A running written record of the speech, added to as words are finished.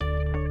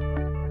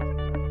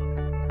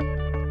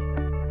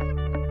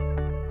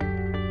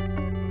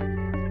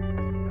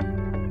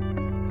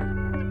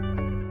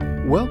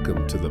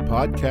Welcome to the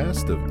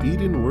podcast of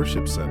Eden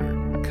Worship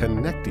Center,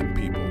 connecting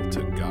people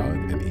to God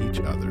and each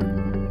other.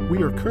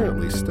 We are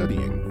currently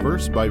studying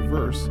verse by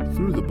verse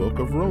through the book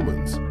of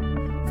Romans.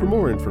 For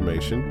more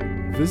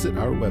information, visit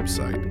our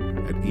website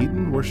at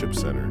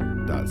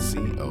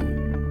edenworshipcenter.co.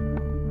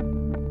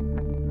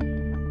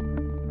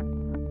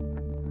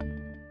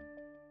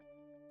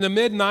 In the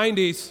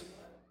mid-90s,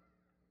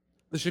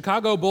 the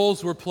Chicago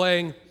Bulls were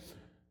playing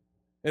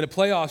in a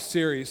playoff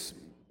series,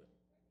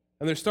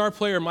 and their star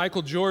player,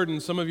 Michael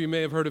Jordan, some of you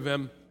may have heard of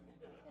him,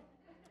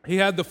 he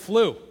had the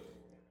flu,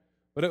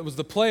 but it was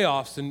the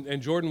playoffs,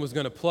 and Jordan was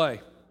going to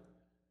play.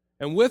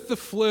 And with the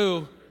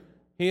flu,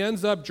 he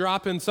ends up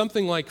dropping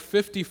something like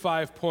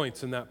 55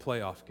 points in that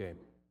playoff game.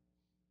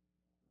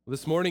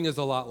 This morning is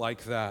a lot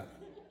like that,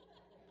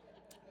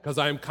 because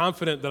I am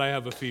confident that I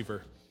have a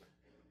fever,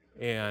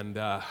 and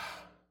I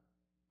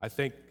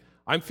think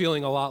I'm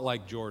feeling a lot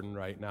like Jordan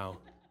right now.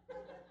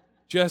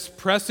 Just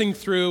pressing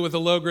through with a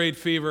low-grade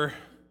fever,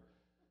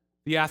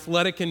 the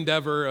athletic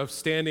endeavor of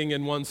standing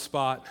in one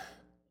spot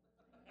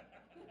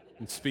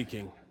and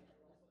speaking.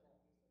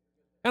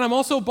 And I'm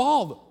also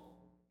bald.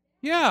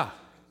 Yeah,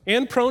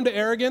 and prone to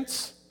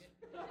arrogance.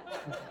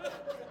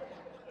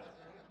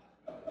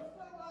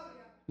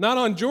 Not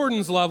on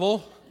Jordan's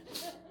level.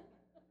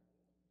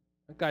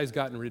 That guy's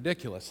gotten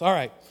ridiculous. All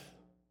right.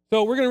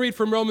 So we're going to read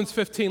from Romans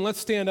 15. Let's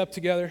stand up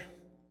together.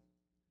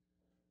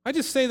 I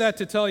just say that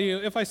to tell you,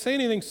 if I say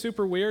anything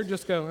super weird,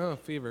 just go, oh,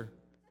 fever.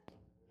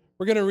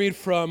 We're going to read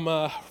from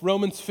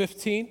Romans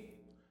 15,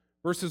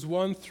 verses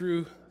 1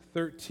 through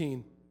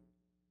 13.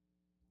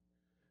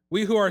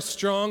 We who are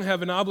strong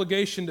have an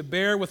obligation to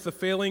bear with the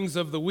failings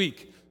of the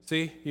weak.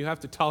 See, you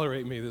have to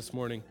tolerate me this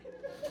morning.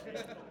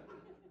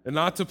 And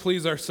not to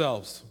please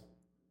ourselves.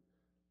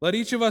 Let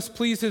each of us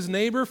please his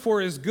neighbor for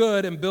his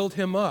good and build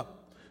him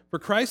up. For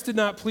Christ did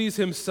not please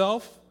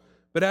himself,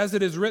 but as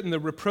it is written,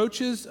 the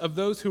reproaches of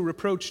those who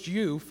reproached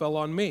you fell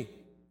on me.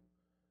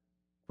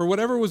 For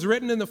whatever was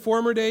written in the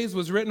former days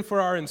was written for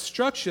our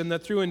instruction,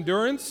 that through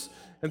endurance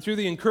and through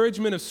the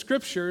encouragement of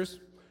Scriptures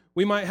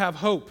we might have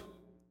hope.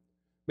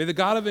 May the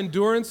God of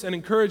endurance and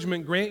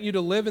encouragement grant you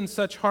to live in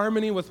such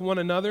harmony with one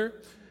another,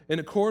 in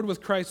accord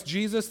with Christ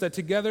Jesus, that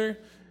together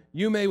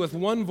you may with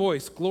one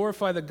voice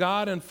glorify the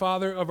God and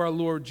Father of our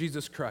Lord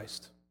Jesus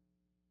Christ.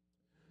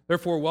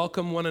 Therefore,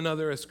 welcome one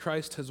another as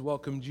Christ has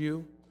welcomed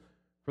you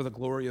for the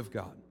glory of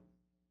God.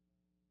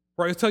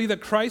 For I will tell you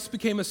that Christ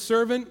became a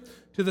servant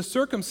to the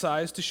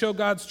circumcised to show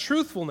God's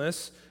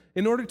truthfulness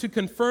in order to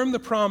confirm the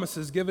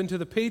promises given to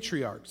the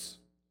patriarchs,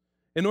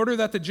 in order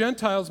that the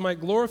Gentiles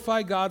might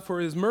glorify God for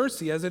his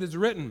mercy, as it is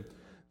written,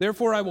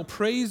 therefore I will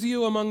praise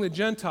you among the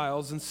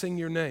Gentiles and sing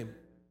your name.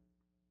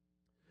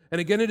 And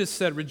again it is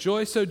said,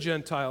 rejoice, O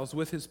Gentiles,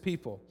 with his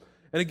people.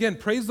 And again,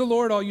 praise the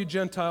Lord, all you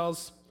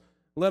Gentiles.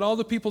 Let all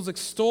the peoples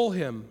extol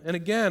him. And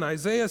again,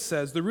 Isaiah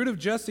says, the root of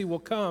Jesse will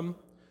come,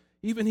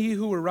 even he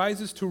who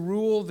arises to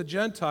rule the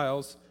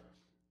Gentiles.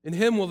 In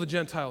him will the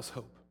Gentiles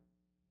hope.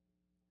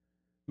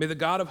 May the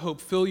God of hope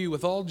fill you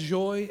with all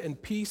joy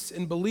and peace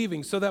in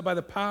believing, so that by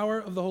the power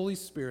of the Holy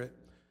Spirit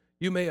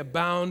you may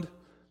abound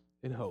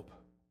in hope.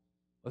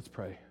 Let's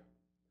pray.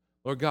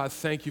 Lord God,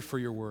 thank you for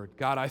your word.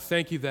 God, I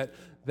thank you that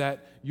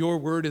your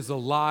word is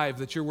alive,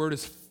 that your word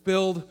is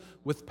filled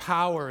with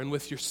power and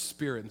with your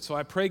Spirit. And so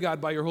I pray,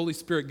 God, by your Holy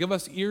Spirit, give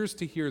us ears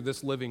to hear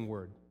this living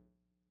word.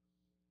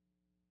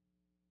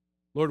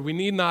 Lord, we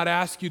need not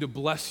ask you to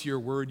bless your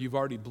word. You've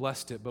already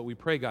blessed it. But we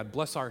pray, God,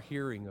 bless our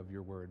hearing of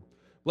your word.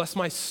 Bless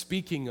my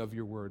speaking of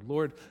your word.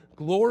 Lord,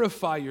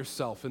 glorify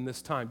yourself in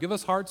this time. Give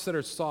us hearts that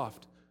are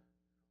soft.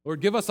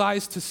 Lord, give us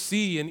eyes to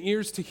see and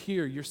ears to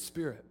hear your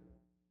Spirit.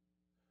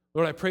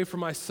 Lord, I pray for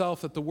myself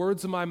that the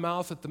words of my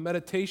mouth, that the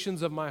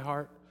meditations of my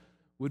heart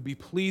would be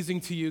pleasing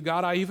to you.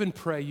 God, I even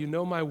pray, you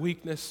know my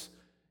weakness.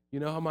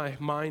 You know how my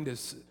mind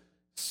is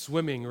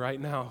swimming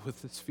right now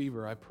with this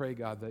fever. I pray,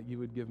 God, that you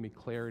would give me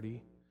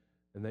clarity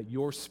and that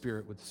your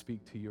Spirit would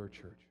speak to your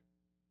church.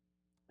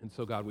 And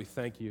so, God, we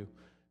thank you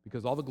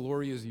because all the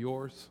glory is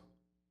yours.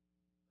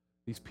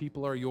 These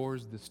people are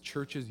yours. This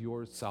church is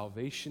yours.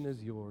 Salvation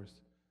is yours.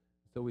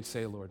 So we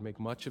say, Lord, make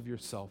much of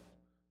yourself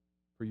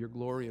for your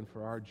glory and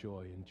for our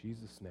joy. In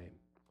Jesus' name,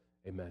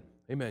 amen.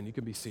 Amen. You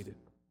can be seated.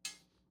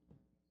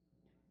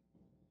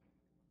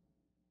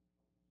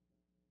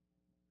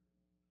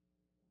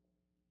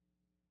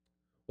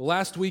 Well,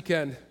 last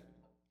weekend,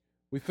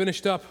 we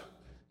finished up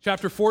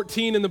chapter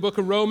 14 in the book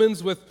of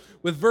Romans with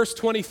verse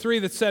 23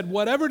 that said,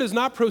 whatever does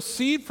not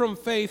proceed from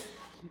faith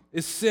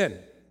is sin.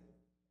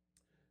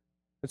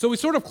 And so we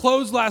sort of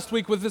closed last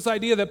week with this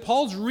idea that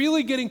Paul's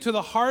really getting to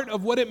the heart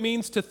of what it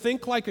means to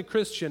think like a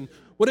Christian,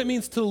 what it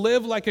means to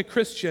live like a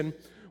Christian,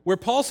 where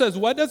Paul says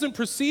what doesn't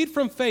proceed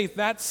from faith,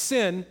 that's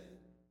sin.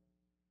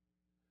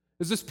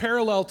 Is this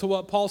parallel to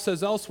what Paul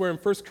says elsewhere in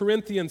 1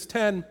 Corinthians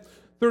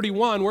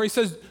 10:31, where he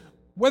says,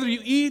 whether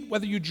you eat,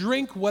 whether you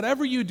drink,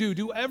 whatever you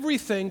do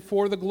everything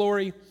for the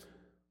glory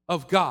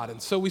of God. And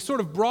so we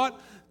sort of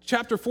brought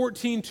chapter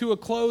 14 to a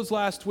close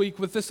last week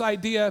with this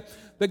idea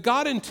that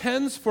God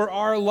intends for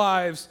our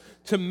lives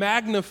to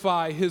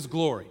magnify his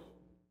glory.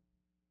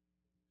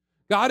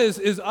 God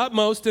is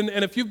utmost, and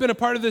if you've been a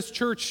part of this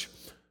church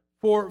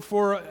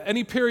for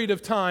any period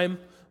of time,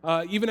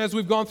 even as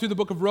we've gone through the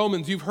book of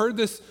Romans, you've heard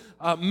this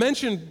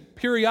mentioned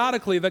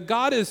periodically, that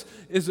God is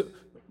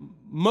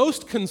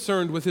most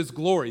concerned with his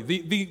glory.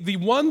 The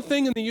one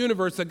thing in the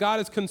universe that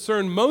God is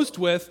concerned most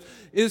with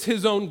is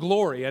his own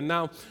glory. And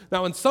now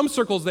in some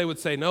circles they would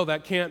say, no,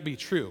 that can't be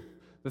true.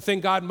 The thing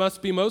God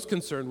must be most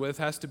concerned with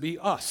has to be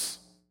us.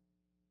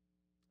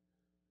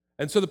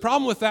 And so the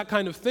problem with that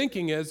kind of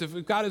thinking is,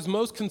 if God is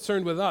most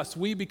concerned with us,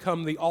 we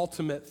become the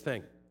ultimate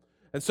thing.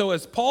 And so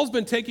as Paul's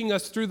been taking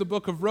us through the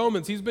book of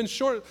Romans, he's been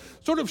sort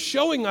of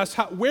showing us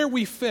where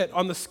we fit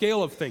on the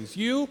scale of things.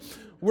 You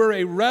were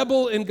a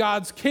rebel in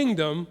God's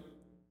kingdom,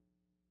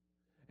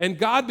 and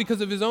God,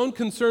 because of his own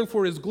concern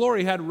for his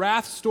glory, had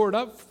wrath stored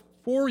up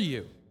for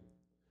you.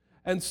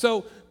 And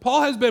so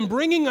Paul has been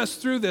bringing us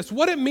through this,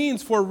 what it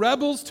means for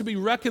rebels to be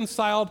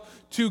reconciled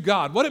to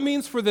God, what it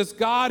means for this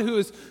God who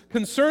is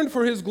concerned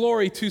for his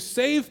glory to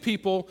save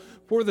people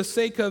for the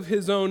sake of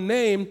his own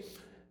name.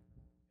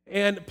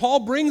 And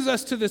Paul brings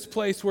us to this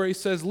place where he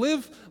says,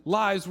 live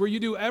lives where you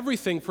do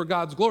everything for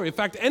God's glory. In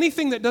fact,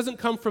 anything that doesn't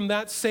come from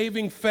that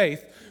saving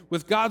faith,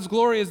 with God's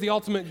glory as the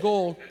ultimate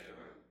goal,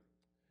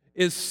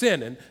 is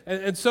sin.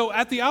 And so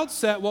at the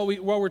outset, while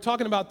we're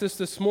talking about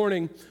this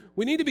morning,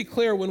 we need to be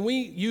clear, when we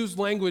use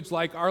language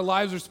like our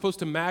lives are supposed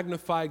to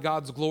magnify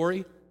God's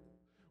glory,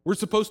 we're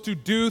supposed to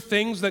do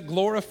things that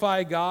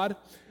glorify God,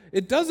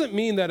 it doesn't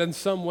mean that in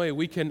some way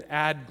we can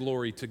add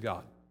glory to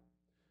God.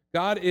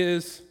 God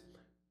is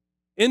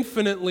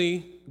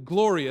infinitely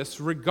glorious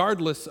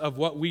regardless of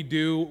what we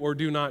do or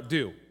do not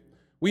do.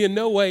 We in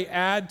no way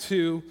add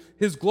to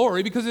his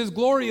glory, because his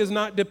glory is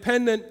not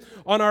dependent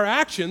on our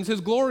actions.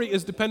 His glory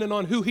is dependent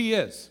on who he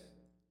is,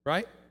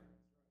 right?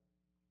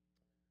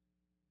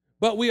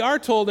 But we are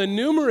told in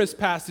numerous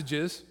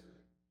passages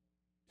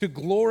to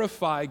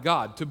glorify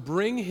God, to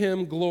bring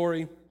him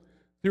glory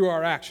through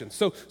our actions.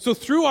 So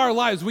through our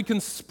lives, we can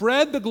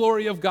spread the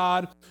glory of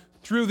God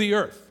through the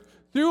earth.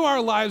 Through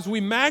our lives, we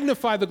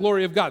magnify the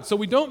glory of God. So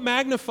we don't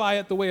magnify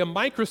it the way a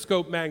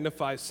microscope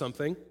magnifies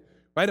something,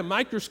 right? A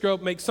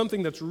microscope makes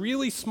something that's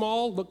really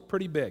small look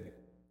pretty big.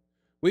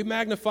 We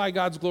magnify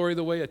God's glory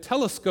the way a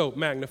telescope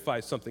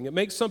magnifies something. It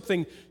makes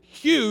something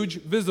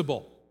huge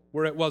visible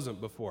where it wasn't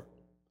before.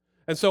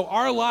 And so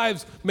our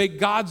lives make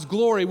God's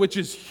glory, which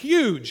is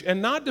huge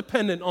and not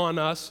dependent on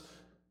us,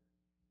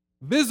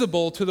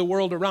 visible to the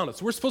world around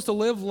us. We're supposed to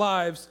live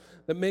lives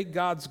that make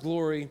God's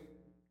glory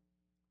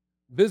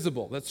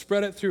visible, that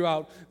spread it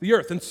throughout the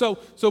earth. And so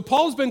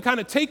Paul's been kind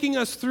of taking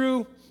us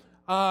through,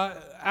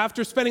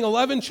 after spending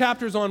 11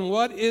 chapters on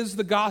what is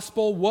the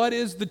gospel, what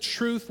is the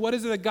truth, what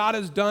is it that God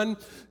has done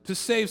to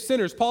save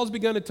sinners. Paul's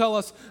begun to tell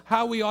us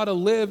how we ought to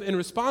live in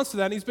response to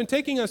that. And he's been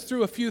taking us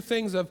through a few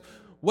things of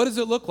what does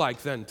it look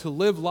like then to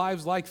live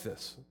lives like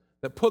this,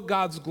 that put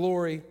God's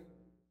glory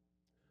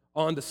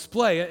on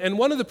display. And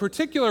one of the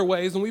particular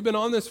ways, and we've been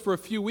on this for a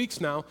few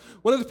weeks now,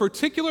 one of the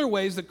particular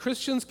ways that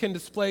Christians can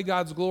display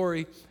God's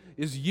glory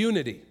is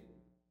unity.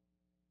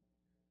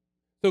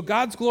 So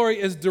God's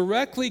glory is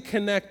directly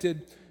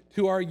connected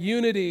to our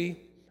unity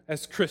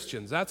as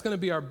Christians. That's going to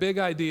be our big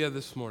idea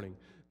this morning.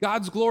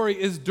 God's glory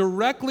is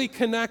directly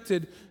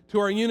connected to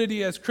our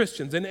unity as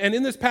Christians. And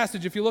in this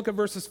passage, if you look at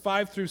verses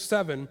 5 through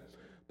 7,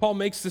 Paul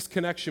makes this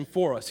connection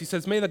for us. He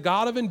says, "May the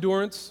God of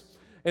endurance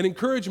and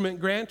encouragement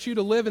grant you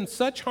to live in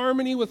such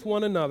harmony with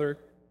one another,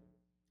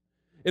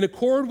 in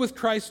accord with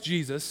Christ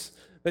Jesus,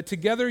 that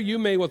together you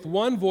may with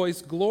one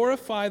voice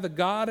glorify the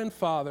God and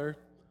Father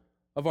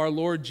of our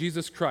Lord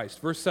Jesus Christ."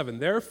 Verse 7,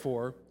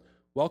 "Therefore,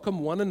 welcome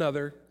one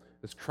another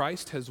as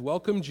Christ has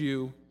welcomed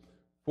you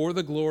for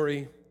the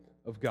glory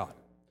of God."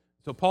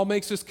 So Paul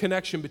makes this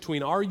connection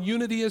between our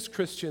unity as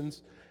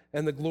Christians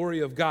and the glory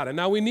of God. And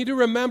now we need to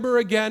remember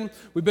again,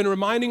 we've been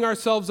reminding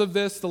ourselves of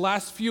this the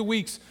last few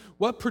weeks,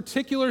 what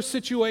particular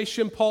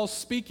situation Paul's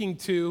speaking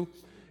to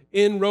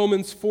in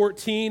Romans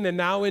 14 and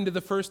now into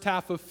the first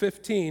half of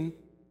 15.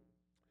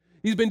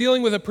 He's been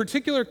dealing with a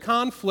particular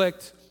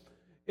conflict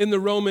in the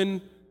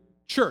Roman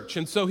church.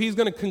 And so he's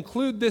going to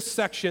conclude this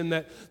section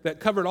that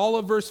covered all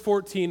of verse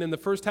 14 and the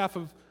first half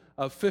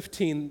of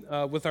 15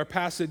 with our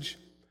passage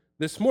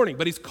this morning.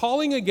 But he's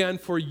calling again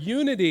for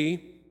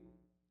unity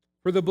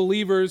for the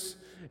believers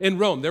in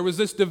Rome. There was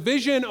this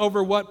division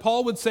over what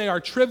Paul would say are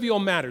trivial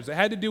matters. It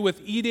had to do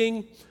with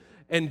eating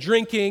and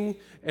drinking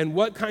and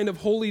what kind of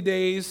holy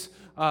days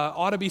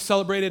ought to be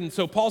celebrated. And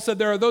so Paul said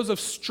there are those of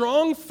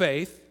strong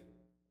faith,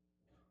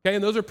 okay,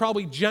 and those are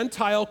probably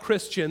Gentile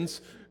Christians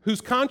whose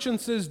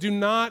consciences do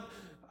not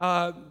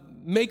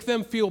make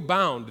them feel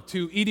bound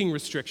to eating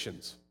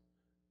restrictions,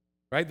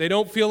 right? They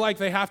don't feel like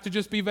they have to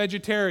just be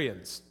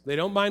vegetarians. They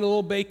don't mind a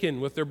little bacon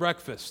with their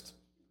breakfast.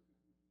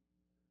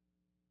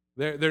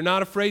 They're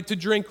not afraid to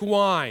drink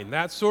wine,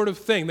 that sort of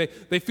thing.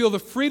 They feel the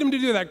freedom to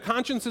do that.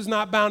 Conscience is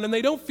not bound, and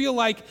they don't feel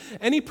like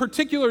any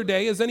particular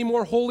day is any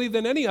more holy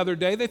than any other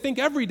day. They think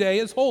every day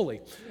is holy.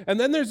 And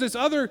then there's this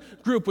other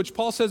group, which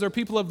Paul says are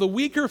people of the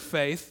weaker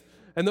faith,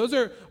 and those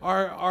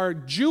are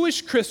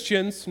Jewish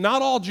Christians,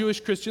 not all Jewish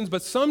Christians,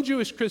 but some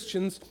Jewish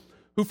Christians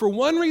who for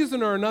one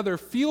reason or another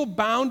feel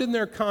bound in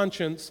their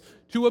conscience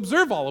to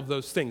observe all of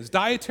those things,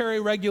 dietary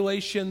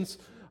regulations,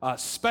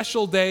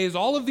 special days,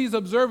 all of these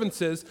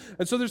observances.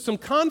 And so there's some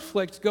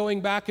conflict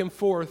going back and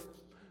forth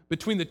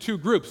between the two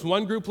groups.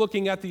 One group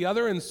looking at the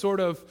other and sort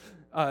of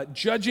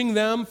judging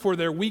them for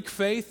their weak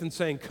faith and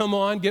saying, come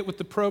on, get with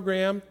the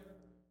program.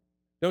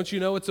 Don't you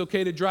know it's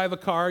okay to drive a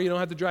car? You don't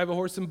have to drive a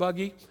horse and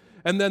buggy.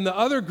 And then the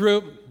other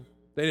group,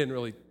 they didn't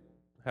really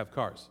have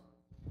cars.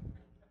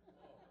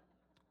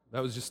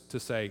 That was just to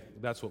say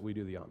that's what we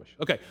do, the Amish.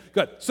 Okay,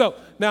 good. So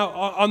now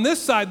on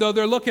this side, though,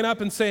 they're looking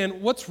up and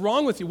saying, what's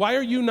wrong with you? Why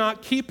are you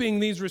not keeping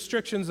these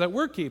restrictions that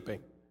we're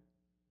keeping?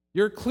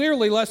 You're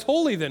clearly less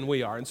holy than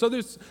we are. And so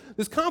there's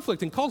this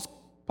conflict, and Paul's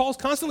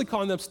constantly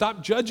calling them,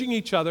 stop judging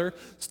each other,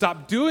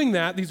 stop doing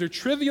that. These are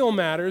trivial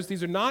matters.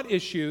 These are not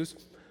issues.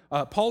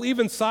 Paul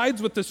even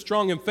sides with the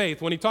strong in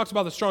faith. When he talks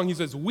about the strong, he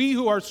says, we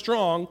who are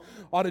strong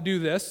ought to do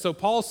this. So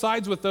Paul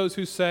sides with those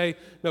who say,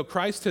 no,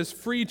 Christ has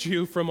freed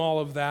you from all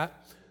of that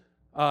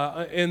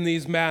in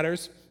these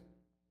matters.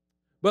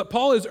 But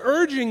Paul is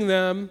urging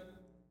them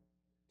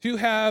to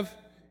have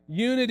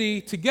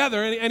unity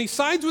together. And he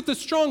sides with the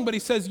strong, but he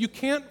says, you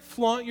can't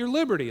flaunt your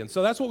liberty. And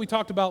so that's what we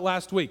talked about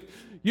last week.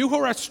 You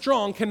who are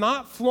strong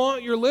cannot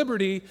flaunt your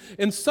liberty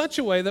in such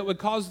a way that would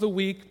cause the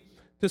weak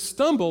to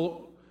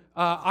stumble,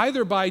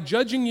 either by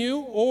judging you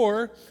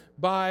or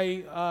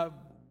by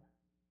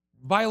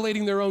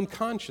violating their own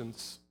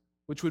conscience,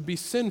 which would be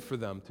sin for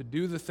them to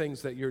do the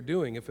things that you're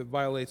doing if it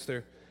violates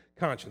their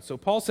conscience. So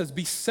Paul says,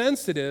 be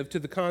sensitive to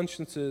the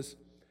consciences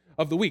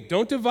of the weak.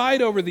 Don't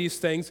divide over these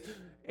things.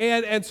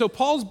 And so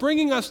Paul's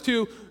bringing us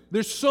to,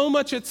 there's so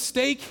much at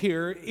stake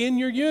here in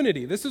your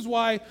unity. This is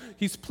why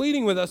he's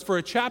pleading with us for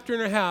a chapter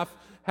and a half,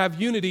 have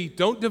unity,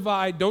 don't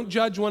divide, don't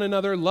judge one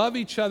another, love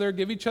each other,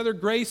 give each other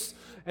grace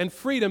and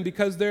freedom,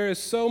 because there is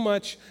so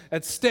much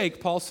at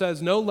stake. Paul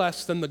says no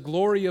less than the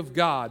glory of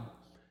God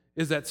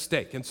is at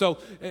stake. And so,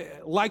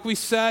 like we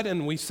said,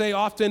 and we say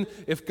often,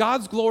 if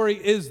God's glory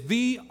is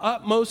the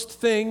utmost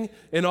thing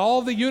in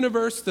all the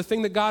universe, the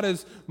thing that God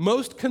is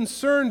most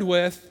concerned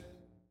with,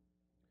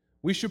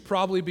 we should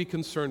probably be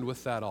concerned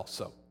with that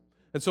also.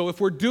 And so if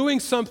we're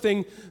doing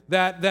something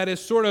that is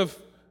sort of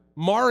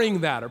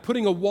marring that or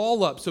putting a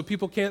wall up so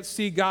people can't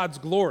see God's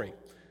glory,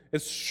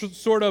 it's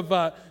sort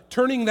of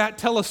turning that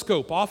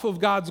telescope off of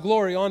God's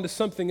glory onto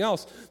something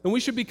else, then we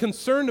should be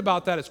concerned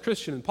about that as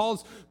Christians. And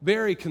Paul's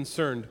very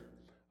concerned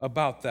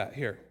about that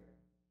here.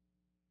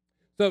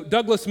 So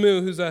Douglas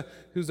Moo,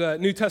 who's a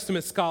New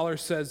Testament scholar,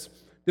 says,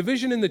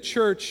 division in the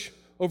church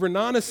over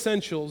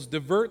non-essentials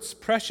diverts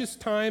precious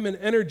time and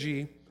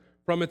energy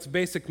from its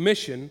basic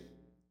mission,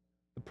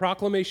 the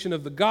proclamation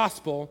of the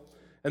gospel,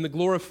 and the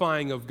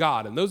glorifying of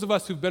God. And those of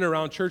us who've been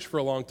around church for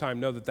a long time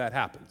know that that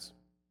happens,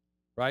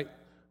 right?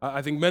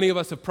 I think many of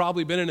us have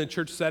probably been in a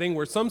church setting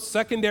where some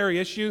secondary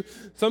issue,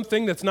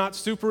 something that's not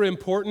super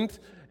important,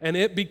 and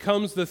it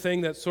becomes the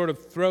thing that sort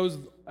of throws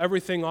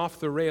everything off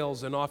the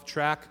rails and off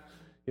track.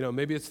 You know,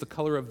 maybe it's the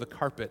color of the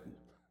carpet.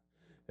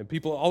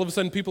 And all of a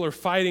sudden, people are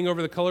fighting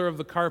over the color of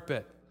the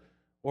carpet,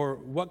 or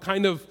what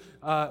kind of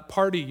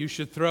party you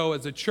should throw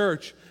as a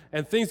church,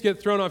 and things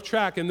get thrown off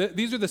track. And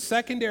these are the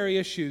secondary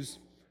issues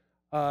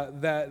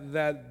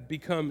that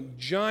become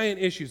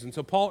giant issues. And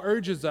so Paul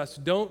urges us,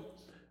 don't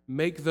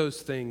make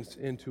those things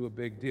into a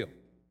big deal.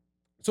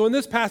 So in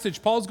this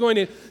passage, Paul's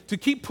going to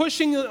keep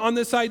pushing on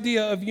this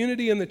idea of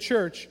unity in the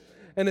church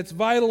and its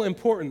vital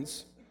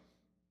importance.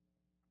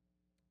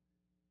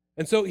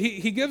 And so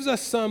he gives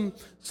us some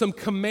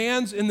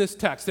commands in this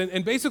text.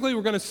 And basically,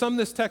 we're going to sum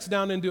this text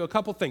down into a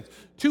couple things.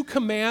 2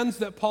 commands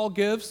that Paul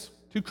gives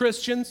to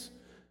Christians,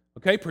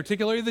 okay,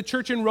 particularly the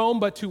church in Rome,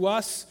 but to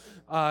us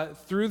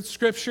through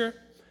Scripture.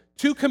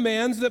 2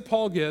 commands that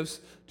Paul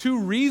gives, 2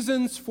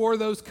 reasons for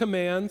those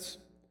commands,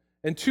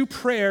 and 2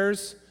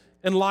 prayers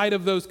in light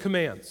of those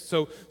commands.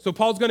 So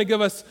Paul's going to give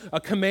us a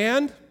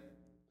command,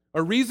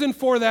 a reason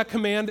for that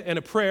command, and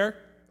a prayer.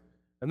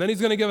 And then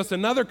he's going to give us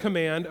another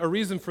command, a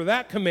reason for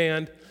that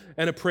command,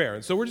 and a prayer.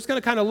 And so we're just going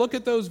to kind of look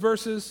at those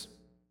verses,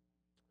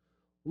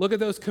 look at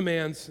those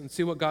commands, and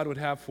see what God would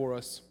have for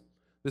us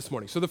this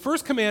morning. So the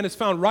first command is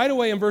found right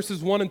away in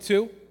verses 1 and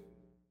 2.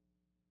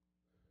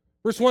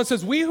 Verse 1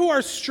 says, we who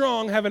are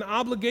strong have an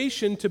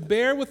obligation to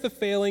bear with the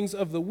failings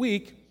of the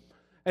weak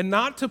and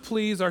not to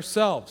please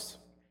ourselves.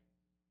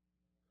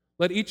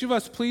 Let each of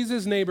us please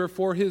his neighbor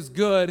for his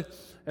good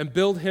and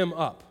build him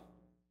up.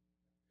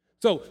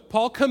 So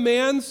Paul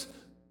commands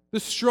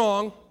the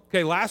strong.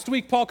 Okay, last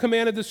week Paul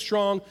commanded the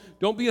strong,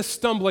 don't be a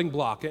stumbling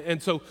block.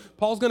 And so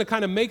Paul's going to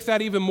kind of make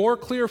that even more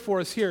clear for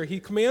us here. He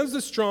commands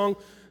the strong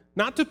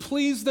not to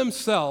please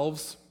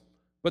themselves,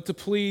 but to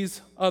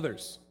please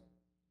others.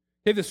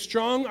 Okay, the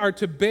strong are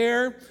to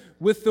bear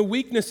with the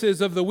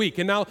weaknesses of the weak.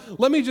 And now,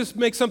 let me just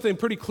make something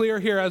pretty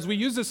clear here. As we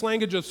use this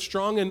language of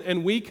strong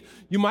and weak,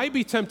 you might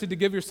be tempted to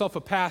give yourself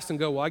a pass and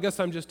go, well, I guess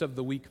I'm just of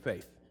the weak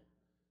faith.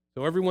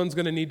 So everyone's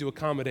going to need to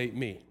accommodate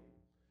me.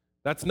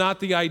 That's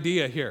not the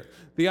idea here.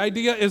 The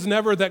idea is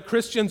never that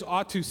Christians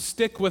ought to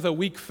stick with a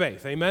weak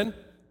faith. Amen?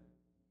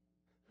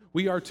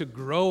 We are to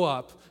grow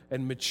up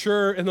and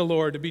mature in the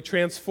Lord, to be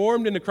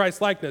transformed into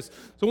Christ's likeness.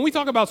 So when we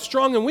talk about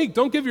strong and weak,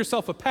 don't give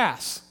yourself a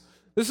pass.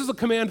 This is a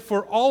command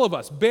for all of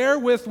us. Bear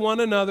with one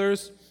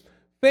another's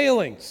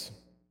failings.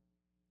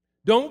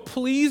 Don't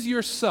please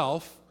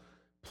yourself,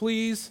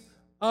 please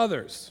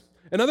others.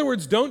 In other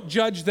words, don't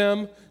judge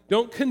them,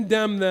 don't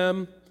condemn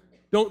them,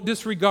 don't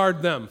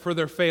disregard them for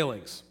their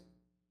failings.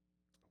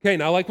 Okay,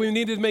 now like we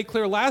needed to make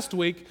clear last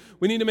week,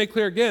 we need to make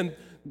clear again,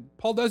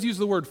 Paul does use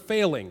the word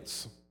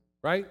failings,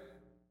 right?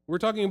 We're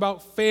talking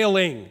about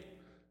failing,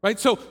 right?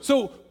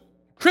 So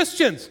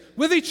Christians,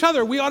 with each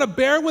other, we ought to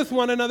bear with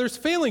one another's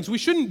failings. We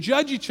shouldn't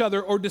judge each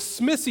other or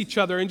dismiss each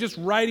other and just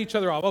write each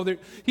other off. Oh,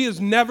 he is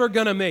never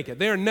going to make it.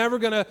 They are never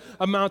going to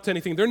amount to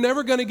anything. They're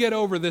never going to get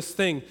over this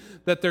thing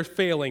that they're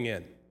failing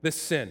in, this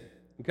sin,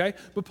 okay?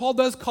 But Paul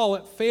does call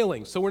it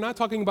failing. So we're not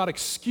talking about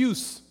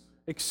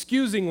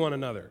excusing one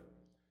another,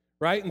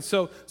 right? And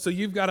so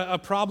you've got a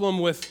problem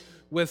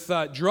with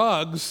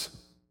drugs.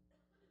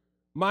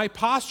 My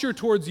posture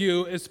towards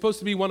you is supposed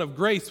to be one of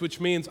grace, which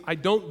means I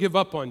don't give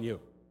up on you.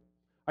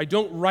 I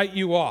don't write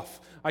you off.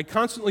 I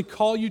constantly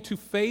call you to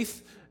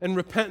faith and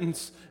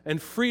repentance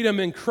and freedom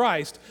in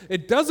Christ.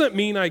 It doesn't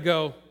mean I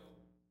go,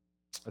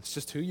 that's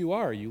just who you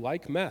are. You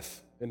like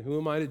meth, and who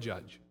am I to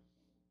judge?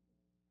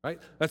 Right?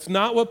 That's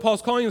not what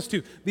Paul's calling us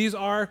to. These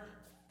are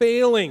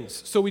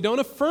failings. So we don't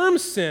affirm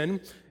sin.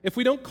 If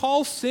we don't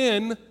call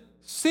sin,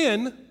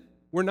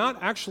 we're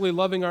not actually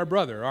loving our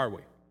brother, are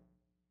we?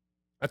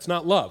 That's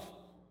not love.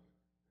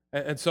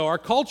 And so our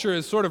culture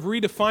is sort of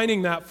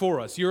redefining that for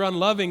us. You're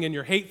unloving and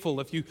you're hateful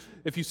if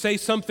you say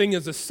something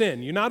is a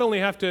sin. You not only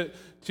have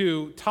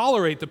to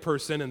tolerate the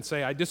person and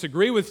say, I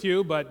disagree with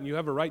you, but you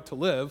have a right to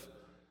live.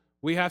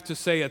 We have to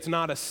say it's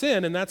not a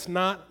sin, and that's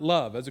not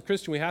love. As a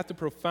Christian, we have to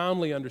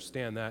profoundly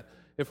understand that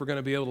if we're going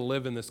to be able to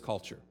live in this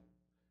culture.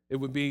 It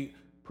would be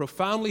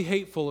profoundly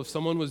hateful if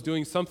someone was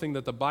doing something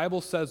that the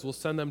Bible says will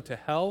send them to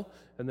hell,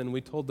 and then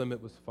we told them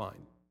it was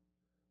fine.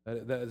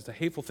 That is a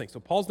hateful thing. So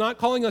Paul's not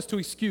calling us to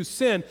excuse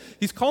sin.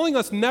 He's calling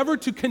us never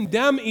to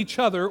condemn each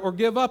other or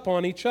give up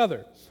on each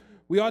other.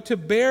 We ought to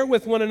bear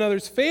with one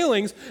another's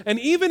failings, and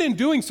even in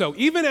doing so,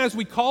 even as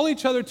we call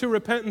each other to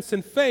repentance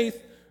and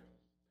faith,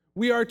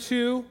 we are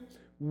to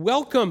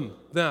welcome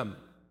them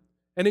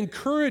and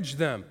encourage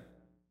them,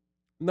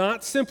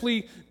 not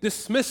simply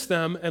dismiss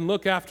them and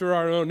look after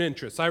our own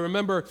interests. I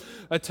remember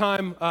a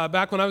time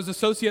back when I was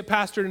associate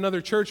pastor at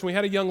another church, and we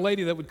had a young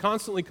lady that would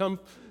constantly come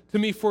to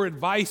me for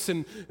advice,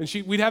 and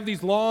we'd have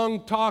these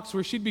long talks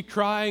where she'd be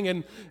crying,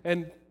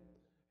 and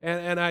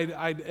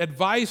I'd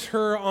advise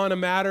her on a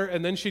matter,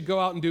 and then she'd go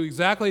out and do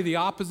exactly the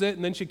opposite,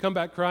 and then she'd come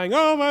back crying,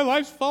 oh, my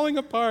life's falling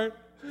apart.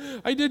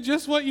 I did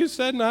just what you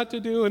said not to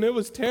do, and it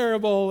was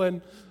terrible.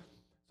 And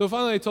so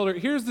finally I told her,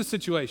 here's the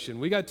situation.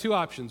 We got two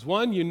options.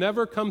 One, you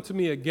never come to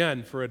me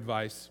again for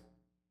advice.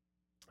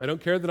 I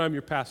don't care that I'm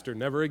your pastor,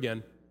 never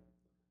again.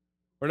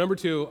 Or number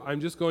two,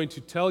 I'm just going to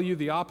tell you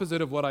the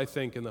opposite of what I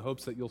think in the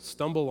hopes that you'll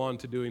stumble on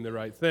to doing the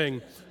right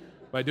thing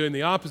by doing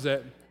the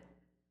opposite.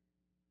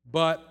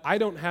 But I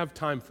don't have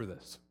time for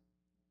this.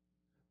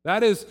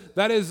 That is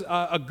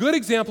a good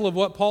example of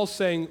what Paul's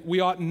saying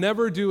we ought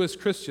never do as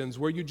Christians,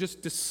 where you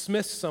just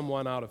dismiss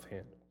someone out of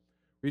hand.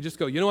 Where you just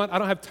go, you know what, I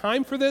don't have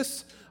time for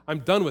this, I'm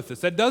done with this.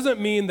 That doesn't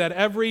mean that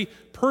every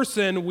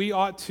person we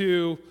ought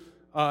to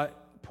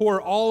pour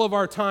all of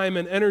our time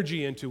and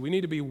energy into. We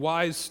need to be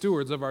wise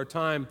stewards of our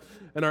time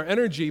and our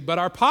energy, but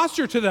our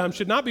posture to them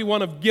should not be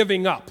one of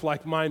giving up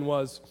like mine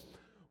was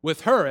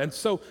with her. And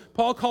so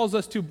Paul calls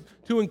us to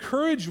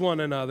encourage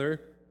one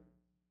another,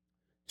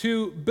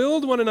 to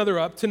build one another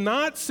up, to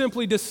not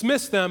simply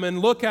dismiss them and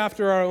look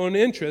after our own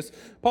interests.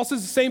 Paul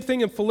says the same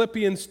thing in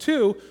Philippians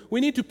 2. We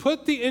need to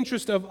put the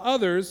interest of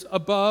others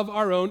above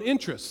our own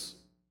interests.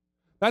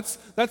 That's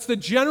the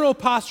general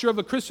posture of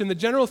a Christian. The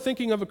general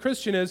thinking of a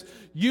Christian is,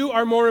 you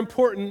are more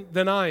important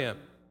than I am.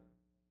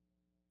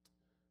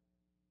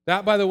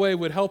 That, by the way,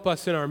 would help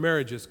us in our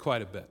marriages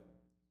quite a bit.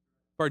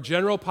 Our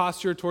general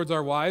posture towards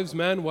our wives,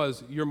 men,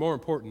 was, you're more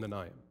important than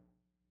I am.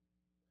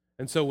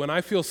 And so when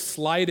I feel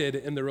slighted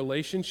in the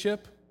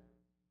relationship,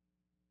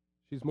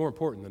 she's more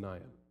important than I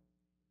am.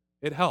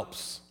 It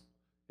helps.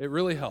 It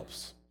really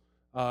helps.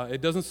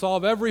 It doesn't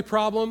solve every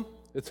problem.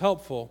 It's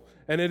helpful.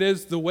 And it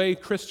is the way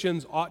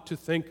Christians ought to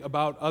think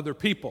about other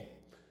people.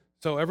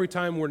 So every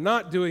time we're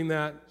not doing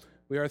that,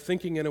 we are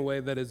thinking in a way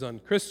that is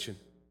unchristian.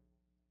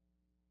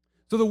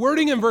 So the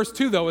wording in verse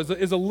 2, though,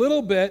 is a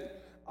little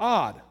bit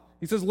odd.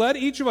 He says, let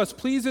each of us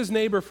please his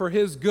neighbor for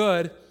his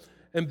good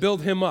and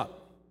build him up.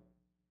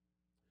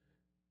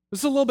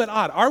 This is a little bit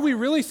odd. Are we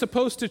really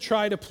supposed to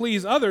try to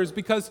please others?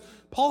 Because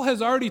Paul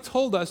has already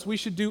told us we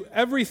should do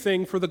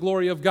everything for the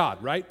glory of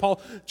God, right?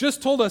 Paul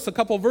just told us a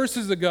couple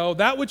verses ago,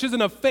 that which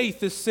isn't of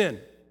faith is sin.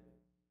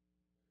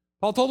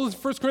 Paul told us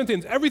in 1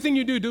 Corinthians, everything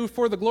you do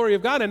for the glory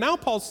of God. And now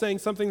Paul's saying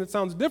something that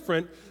sounds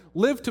different,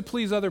 live to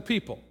please other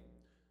people.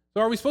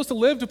 So are we supposed to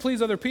live to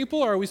please other people,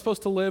 or are we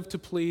supposed to live to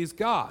please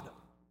God?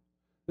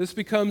 This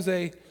becomes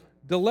a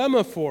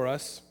dilemma for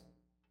us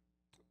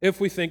if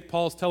we think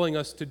Paul's telling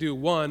us to do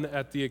one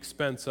at the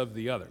expense of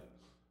the other.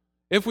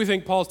 if we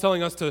think Paul's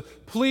telling us to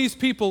please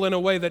people in a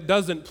way that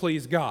doesn't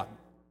please God.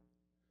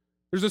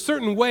 There's a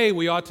certain way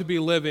we ought to be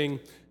living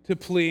to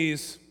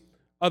please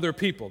other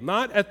people,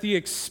 not at the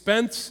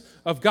expense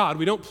of God.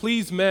 We don't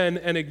please men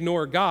and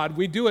ignore God.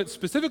 We do it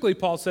specifically,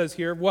 Paul says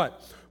here,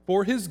 what?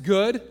 For his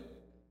good,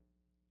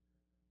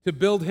 to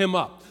build him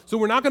up. So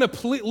we're not going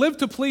to live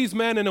to please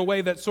men in a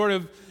way that sort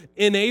of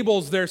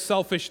enables their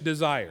selfish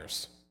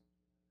desires,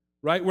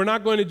 right? We're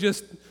not going to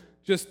just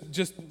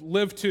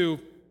live to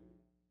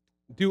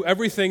do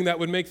everything that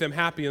would make them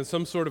happy in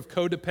some sort of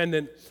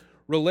codependent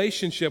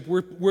relationship.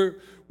 We're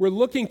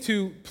looking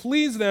to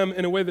please them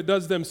in a way that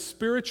does them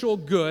spiritual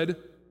good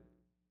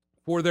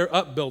for their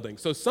upbuilding.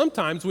 So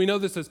sometimes, we know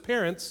this as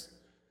parents,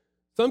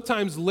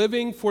 sometimes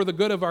living for the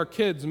good of our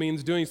kids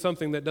means doing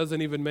something that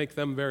doesn't even make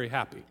them very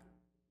happy.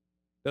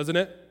 Doesn't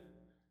it?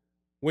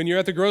 When you're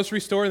at the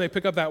grocery store and they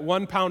pick up that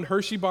 1-pound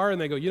Hershey bar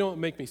and they go, you know what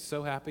would make me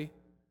so happy?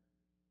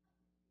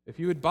 If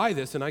you would buy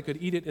this and I could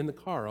eat it in the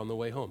car on the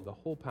way home, the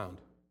whole pound.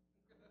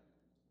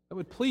 That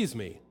would please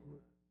me.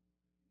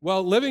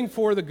 Well, living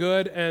for the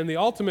good and the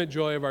ultimate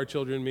joy of our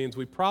children means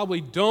we probably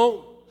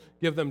don't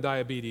give them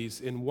diabetes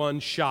in one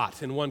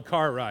shot, in one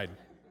car ride.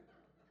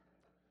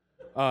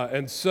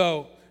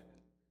 So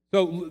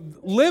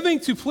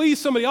living to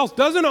please somebody else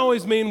doesn't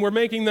always mean we're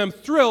making them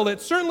thrilled. It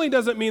certainly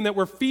doesn't mean that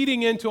we're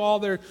feeding into all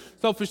their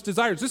selfish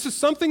desires. This is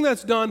something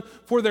that's done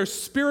for their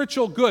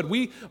spiritual good.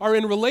 We are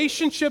in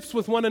relationships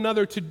with one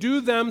another to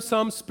do them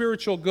some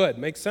spiritual good.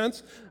 Make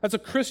sense? That's a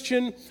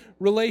Christian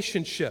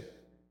relationship.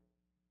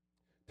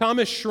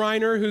 Thomas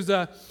Schreiner, who's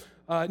a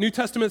New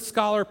Testament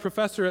scholar,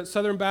 professor at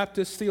Southern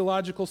Baptist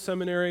Theological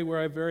Seminary, where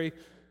I very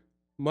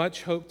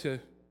much hope to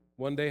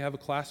one day have a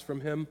class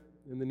from him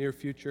in the near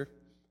future,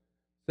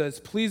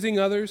 says, pleasing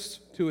others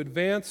to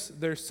advance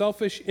their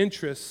selfish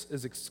interests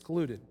is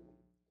excluded.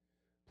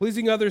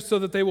 Pleasing others so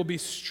that they will be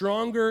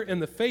stronger in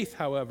the faith,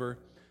 however,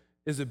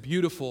 is a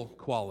beautiful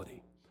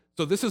quality.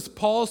 So this is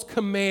Paul's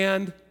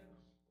command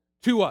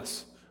to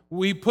us.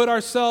 We put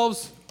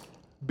ourselves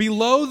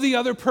below the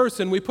other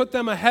person. We put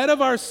them ahead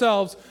of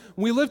ourselves.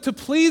 We live to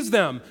please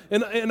them.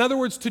 In other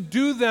words, to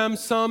do them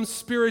some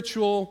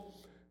spiritual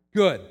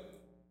good.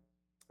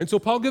 And so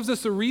Paul gives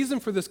us a reason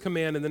for this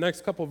command in the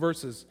next couple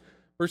verses.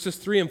 Verses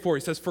 3 and 4,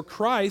 he says, for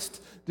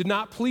Christ did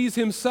not please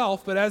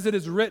himself, but as it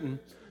is written,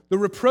 the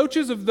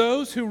reproaches of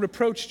those who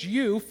reproached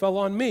you fell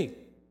on me.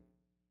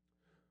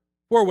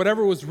 For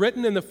whatever was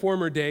written in the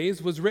former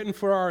days was written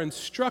for our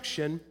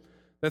instruction,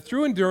 that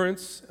through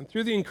endurance and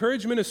through the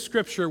encouragement of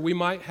Scripture we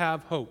might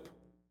have hope.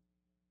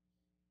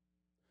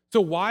 So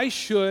why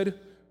should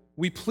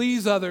we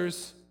please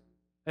others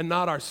and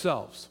not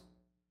ourselves?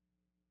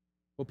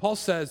 Well, Paul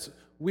says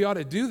we ought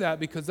to do that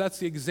because that's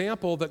the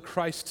example that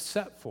Christ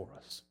set for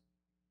us.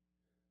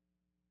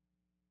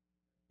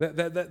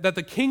 That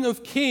the King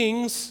of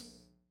Kings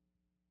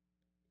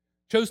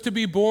chose to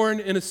be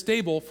born in a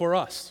stable for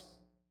us.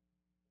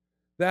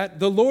 That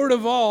the Lord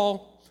of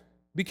all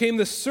became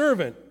the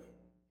servant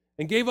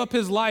and gave up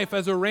his life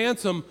as a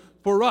ransom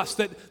for us.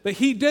 That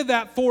he did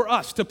that for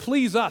us, to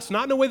please us,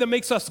 not in a way that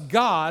makes us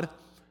God,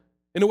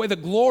 in a way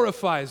that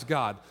glorifies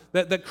God.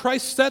 That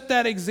Christ set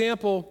that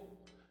example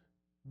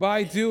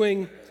by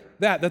doing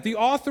that. That the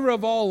author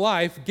of all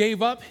life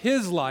gave up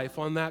his life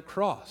on that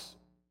cross.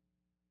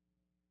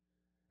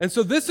 And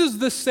so this is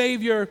the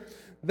Savior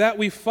that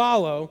we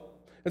follow.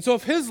 And so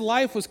if his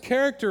life was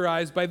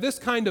characterized by this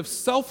kind of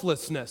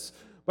selflessness,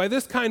 by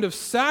this kind of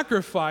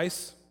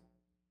sacrifice,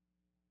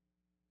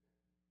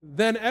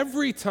 then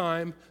every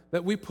time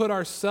that we put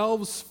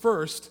ourselves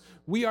first,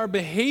 we are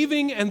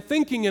behaving and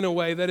thinking in a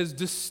way that is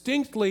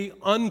distinctly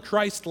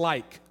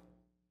un-Christ-like,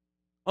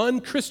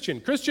 un-Christian.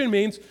 Christian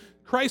means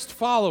Christ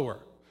follower.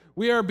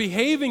 We are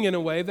behaving in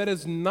a way that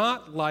is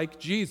not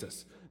like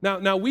Jesus.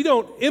 Now we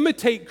don't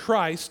imitate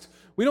Christ.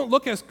 We don't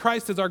look at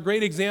Christ as our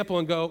great example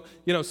and go,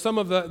 some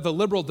of the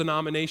liberal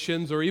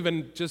denominations or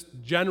even just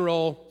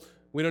general,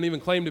 we don't even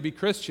claim to be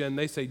Christian.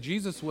 They say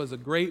Jesus was a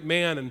great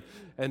man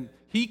and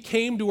he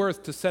came to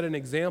earth to set an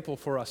example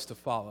for us to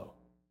follow.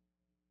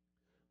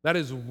 That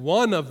is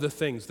one of the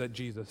things that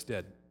Jesus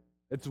did.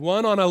 It's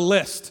one on a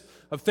list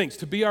of things,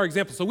 to be our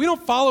example. So we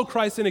don't follow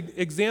Christ's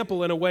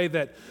example in a way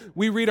that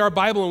we read our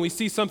Bible and we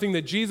see something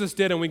that Jesus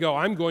did and we go,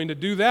 I'm going to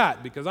do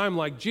that because I'm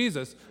like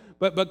Jesus.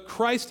 But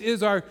Christ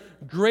is our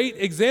great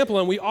example,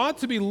 and we ought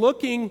to be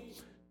looking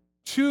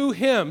to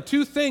him,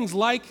 to things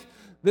like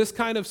this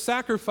kind of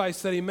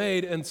sacrifice that he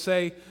made, and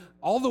say,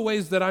 all the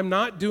ways that I'm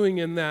not doing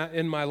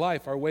in my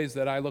life are ways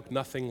that I look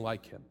nothing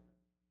like him.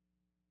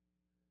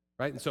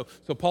 Right? And so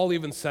Paul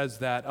even says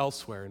that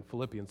elsewhere in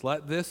Philippians,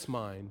 let this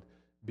mind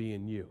be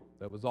in you,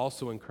 that was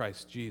also in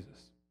Christ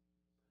Jesus,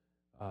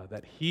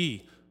 that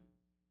he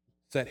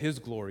set his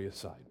glory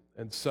aside.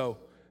 And so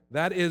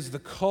that is the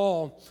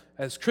call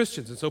as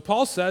Christians. And so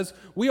Paul says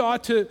we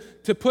ought to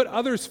put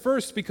others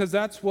first because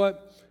that's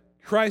what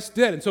Christ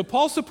did. And so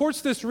Paul supports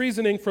this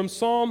reasoning from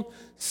Psalm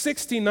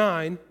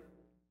 69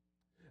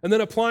 and then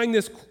applying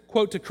this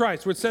quote to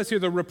Christ, where it says here,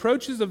 the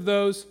reproaches of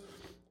those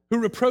who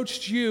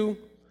reproached you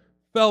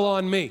fell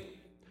on me.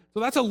 So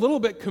that's a little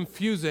bit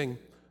confusing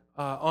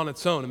on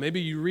its own. And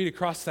maybe you read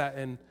across that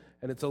and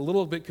it's a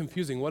little bit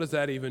confusing. What does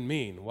that even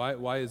mean?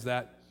 Why does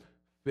that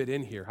fit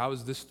in here? How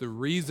is this the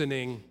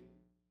reasoning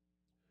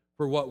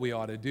for what we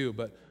ought to do?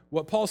 But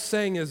what Paul's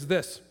saying is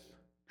this: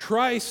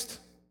 Christ,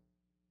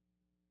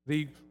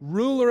 the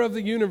ruler of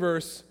the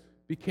universe,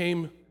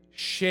 became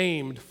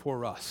shamed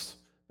for us.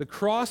 The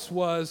cross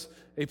was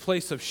a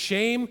place of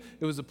shame.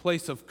 It was a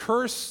place of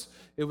curse.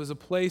 It was a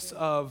place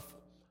of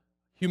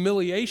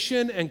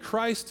humiliation, and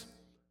Christ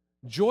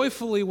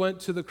joyfully went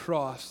to the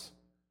cross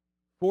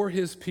for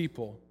his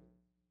people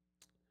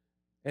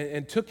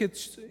and took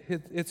its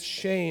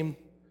shame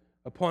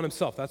upon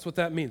himself. That's what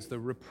that means. The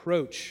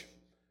reproach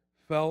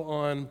fell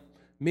on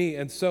me.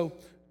 And so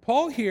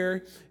Paul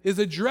here is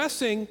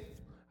addressing,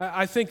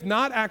 I think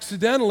not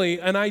accidentally,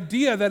 an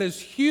idea that is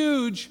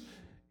huge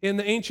in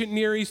the ancient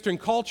Near Eastern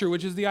culture,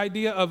 which is the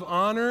idea of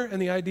honor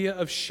and the idea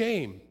of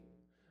shame.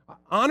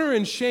 Honor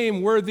and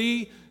shame were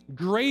the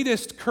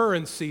greatest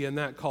currency in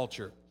that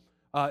culture.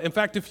 In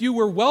fact, if you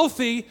were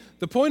wealthy,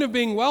 the point of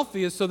being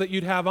wealthy is so that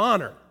you'd have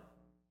honor.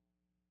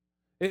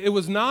 It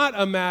was not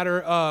a matter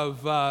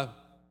of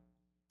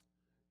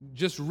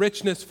just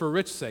richness for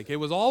rich's sake. It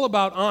was all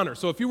about honor.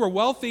 So if you were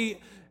wealthy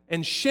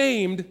and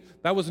shamed,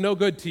 that was no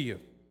good to you.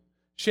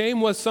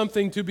 Shame was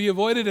something to be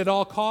avoided at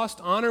all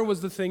cost. Honor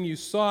was the thing you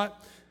sought.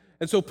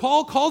 And so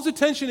Paul calls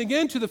attention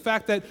again to the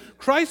fact that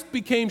Christ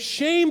became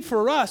shame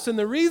for us. And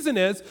the reason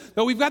is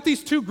that we've got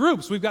these two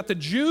groups. We've got the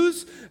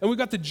Jews and we've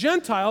got the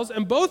Gentiles,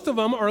 and both of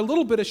them are a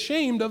little bit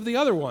ashamed of the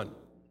other one.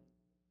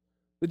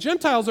 The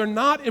Gentiles are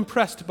not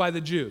impressed by the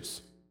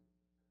Jews.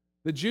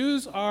 The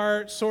Jews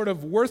are sort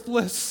of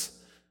worthless,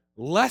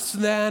 less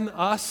than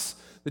us.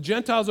 The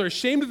Gentiles are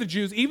ashamed of the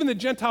Jews. Even the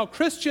Gentile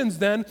Christians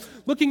then,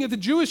 looking at the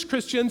Jewish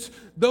Christians,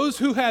 those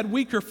who had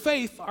weaker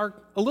faith are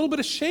a little bit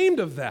ashamed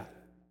of that.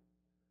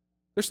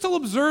 They're still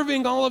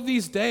observing all of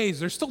these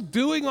days. They're still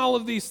doing all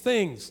of these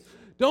things.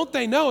 Don't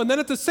they know? And then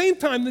at the same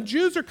time, the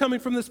Jews are coming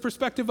from this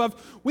perspective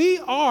of, we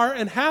are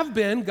and have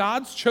been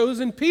God's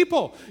chosen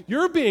people.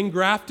 You're being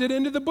grafted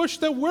into the bush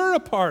that we're a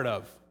part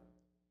of.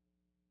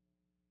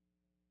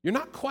 You're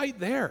not quite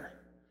there.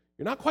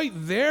 You're not quite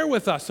there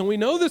with us. And we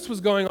know this was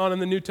going on in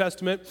the New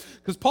Testament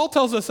because Paul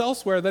tells us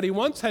elsewhere that he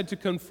once had to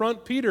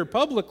confront Peter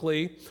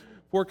publicly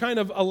for kind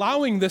of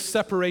allowing this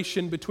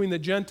separation between the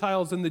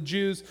Gentiles and the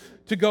Jews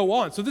to go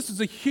on. So this is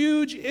a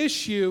huge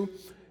issue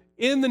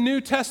in the New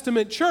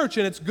Testament church,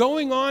 and it's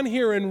going on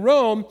here in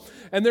Rome,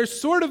 and there's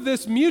sort of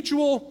this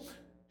mutual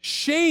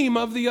shame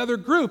of the other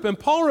group. And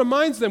Paul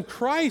reminds them,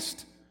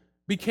 Christ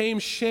became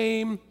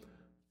shame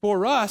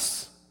for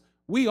us.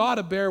 We ought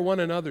to bear one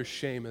another's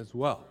shame as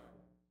well.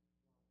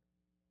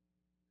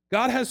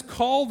 God has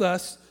called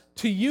us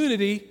to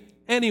unity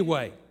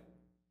anyway.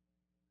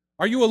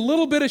 Are you a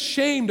little bit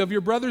ashamed of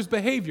your brother's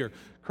behavior?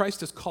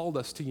 Christ has called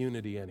us to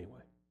unity anyway.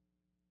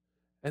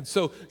 And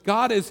so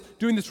God is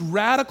doing this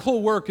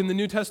radical work in the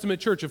New Testament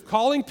church of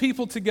calling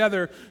people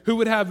together who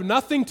would have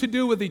nothing to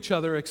do with each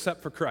other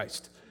except for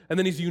Christ. And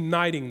then he's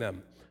uniting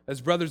them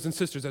as brothers and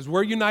sisters. As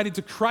we're united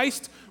to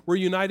Christ, we're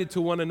united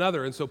to one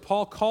another. And so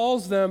Paul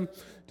calls them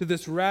to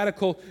this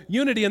radical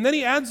unity. And then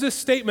he adds this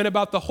statement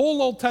about the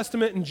whole Old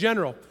Testament in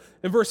general.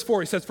 In verse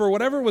 4, he says, "For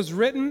whatever was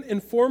written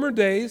in former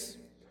days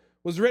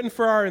was written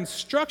for our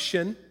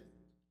instruction,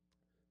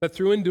 that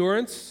through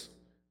endurance,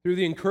 through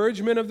the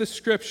encouragement of the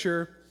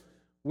Scripture,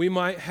 we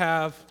might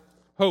have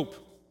hope."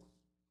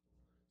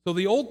 So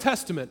the Old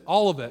Testament,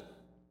 all of it,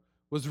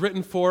 was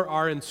written for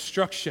our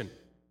instruction.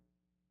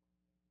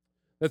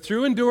 That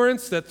through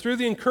endurance, that through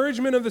the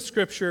encouragement of the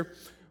Scripture,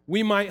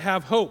 we might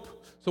have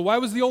hope. So why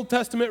was the Old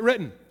Testament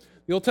written?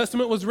 The Old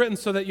Testament was written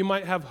so that you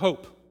might have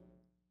hope.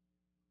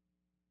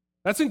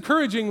 That's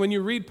encouraging when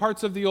you read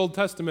parts of the Old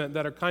Testament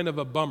that are kind of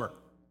a bummer.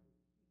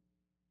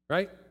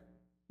 Right?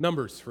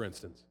 Numbers, for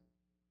instance.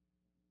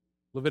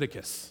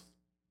 Leviticus.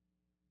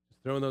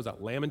 Just throwing those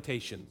out.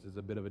 Lamentations is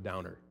a bit of a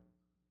downer.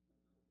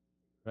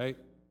 Right?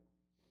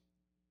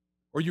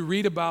 Or you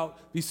read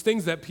about these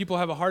things that people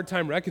have a hard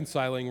time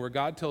reconciling where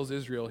God tells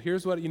Israel,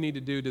 here's what you need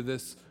to do to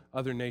this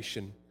other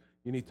nation.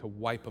 You need to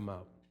wipe them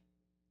out.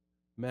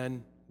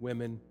 Men,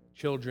 women,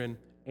 children,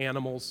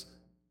 animals,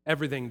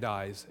 everything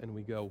dies. And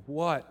we go,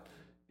 what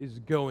is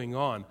going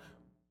on?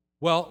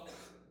 Well,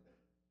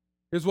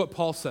 here's what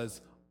Paul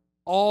says.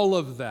 All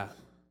of that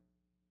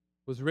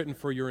was written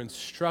for your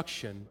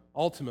instruction,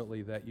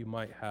 ultimately that you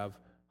might have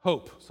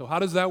hope. So how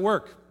does that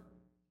work?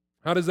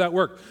 How does that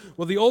work?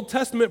 Well, the Old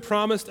Testament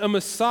promised a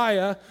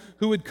Messiah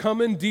who would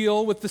come and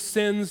deal with the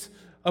sins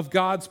of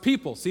God's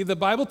people. See, the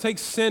Bible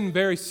takes sin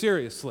very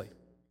seriously.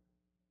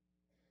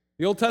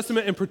 The Old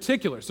Testament in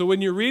particular. So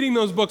when you're reading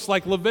those books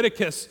like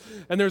Leviticus,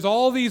 and there's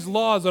all these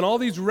laws and all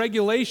these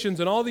regulations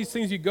and all these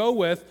things you go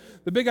with,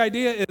 the big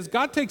idea is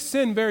God takes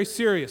sin very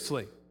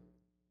seriously.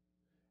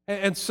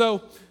 And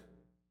so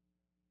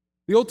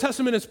the Old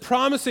Testament is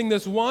promising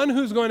this one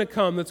who's going to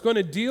come, that's going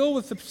to deal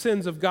with the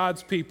sins of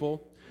God's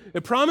people,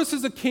 It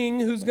promises a king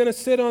who's going to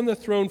sit on the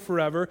throne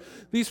forever.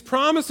 These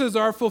promises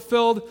are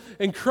fulfilled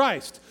in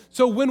Christ.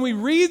 So when we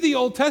read the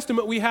Old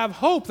Testament, we have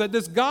hope that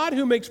this God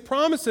who makes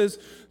promises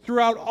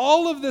throughout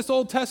all of this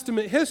Old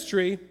Testament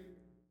history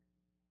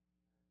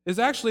is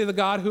actually the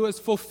God who has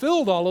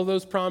fulfilled all of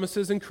those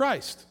promises in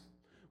Christ.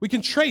 We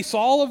can trace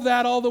all of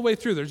that all the way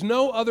through. There's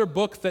no other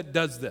book that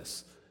does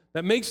this,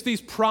 that makes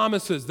these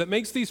promises, that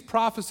makes these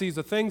prophecies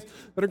of things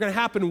that are going to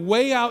happen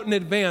way out in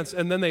advance,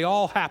 and then they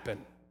all happen.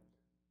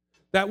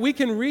 That we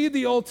can read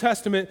the Old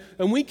Testament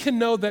and we can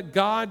know that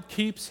God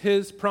keeps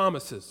his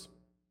promises.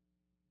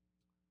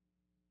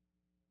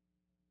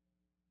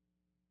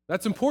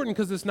 That's important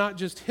because it's not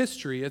just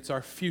history, it's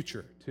our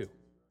future too.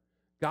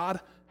 God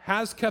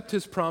has kept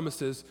his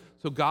promises,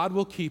 so God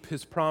will keep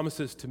his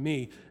promises to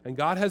me, and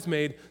God has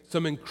made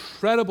some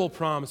incredible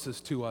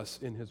promises to us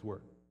in his word.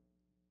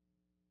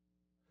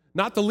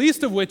 Not the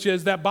least of which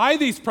is that by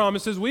these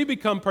promises we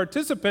become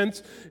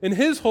participants in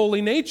his holy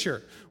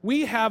nature.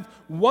 We have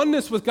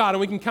oneness with God, and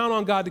we can count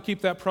on God to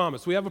keep that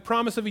promise. We have a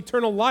promise of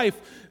eternal life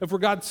if we're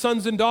God's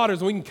sons and daughters,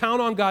 and we can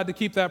count on God to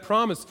keep that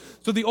promise.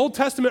 So the Old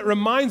Testament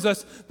reminds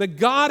us that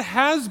God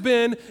has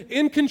been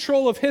in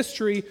control of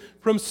history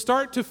from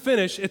start to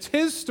finish. It's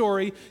his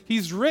story.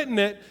 He's written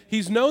it.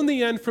 He's known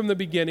the end from the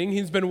beginning.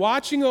 He's been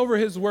watching over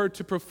his word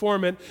to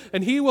perform it,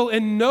 and he will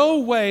in no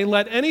way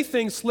let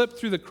anything slip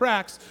through the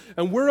cracks,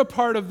 and we're a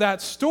part of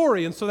that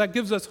story, and so that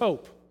gives us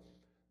hope.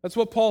 That's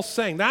what Paul's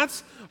saying.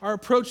 That's our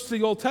approach to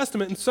the Old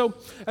Testament. And so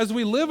as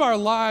we live our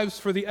lives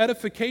for the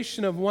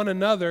edification of one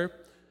another,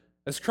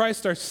 as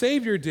Christ our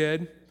Savior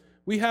did,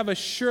 we have a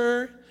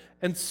sure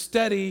and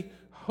steady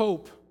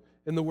hope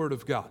in the Word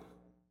of God.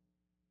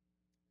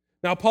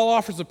 Now, Paul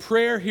offers a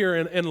prayer here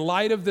in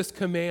light of this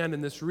command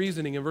and this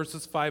reasoning in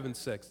verses 5 and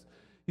 6.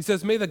 He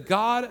says, "May the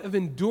God of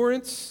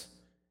endurance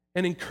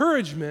and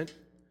encouragement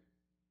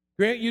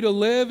grant you to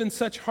live in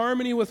such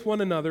harmony with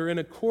one another, in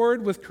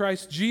accord with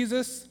Christ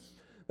Jesus,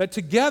 that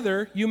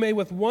together you may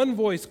with one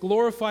voice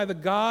glorify the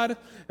God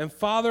and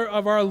Father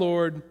of our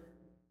Lord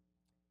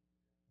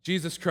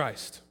Jesus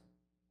Christ."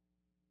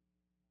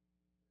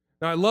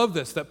 Now, I love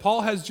this, that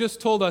Paul has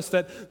just told us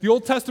that the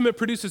Old Testament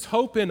produces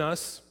hope in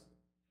us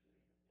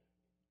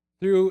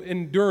through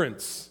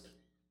endurance,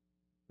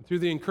 through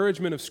the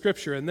encouragement of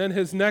Scripture. And then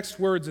his next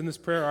words in this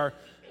prayer are,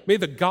 may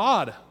the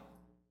God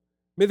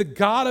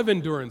of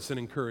endurance and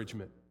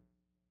encouragement.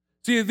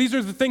 See, these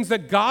are the things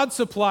that God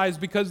supplies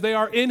because they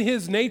are in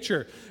his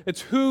nature.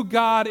 It's who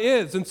God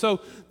is. And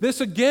so this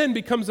again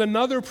becomes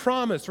another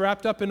promise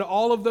wrapped up into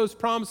all of those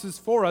promises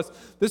for us.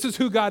 This is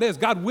who God is.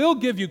 God will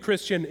give you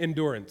Christian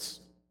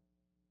endurance.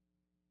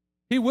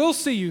 He will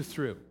see you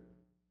through.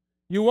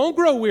 You won't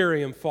grow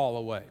weary and fall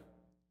away.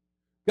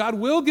 God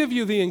will give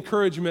you the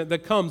encouragement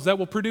that comes that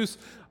will produce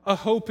a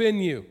hope in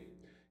you.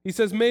 He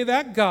says, may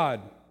that God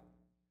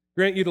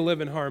grant you to live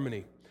in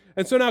harmony.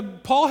 And so now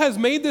Paul has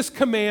made this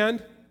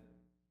command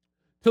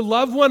to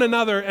love one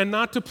another and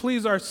not to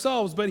please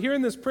ourselves. But here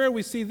in this prayer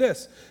we see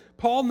this.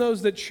 Paul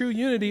knows that true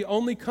unity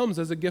only comes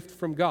as a gift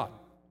from God.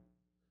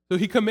 So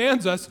he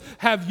commands us,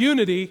 have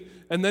unity,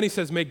 and then he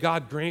says, may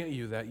God grant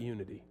you that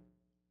unity.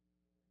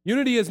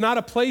 Unity is not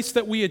a place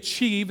that we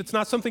achieve. It's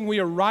not something we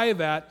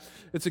arrive at.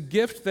 It's a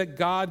gift that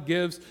God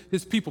gives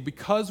his people.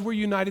 Because we're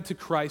united to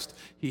Christ,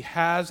 he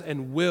has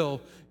and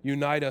will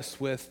unite us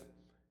with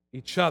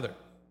each other.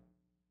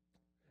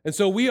 And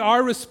so we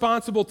are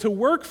responsible to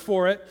work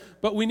for it,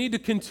 but we need to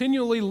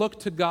continually look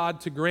to God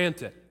to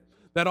grant it.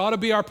 That ought to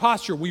be our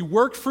posture. We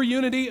work for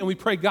unity, and we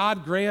pray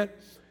God grant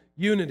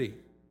unity.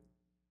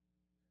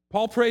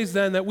 Paul prays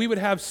then that we would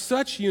have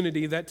such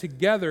unity that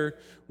together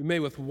we may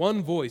with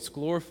one voice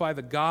glorify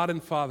the God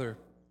and Father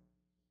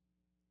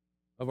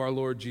of our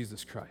Lord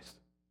Jesus Christ.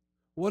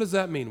 What does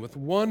that mean? With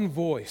one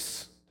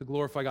voice to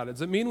glorify God.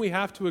 Does it mean we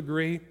have to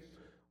agree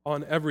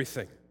on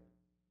everything?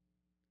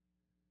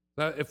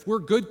 That if we're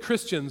good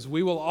Christians,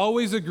 we will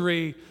always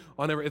agree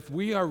on everything. If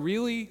we are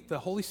really, the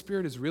Holy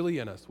Spirit is really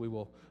in us, we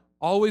will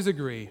always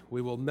agree.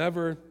 We will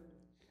never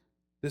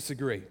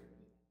disagree.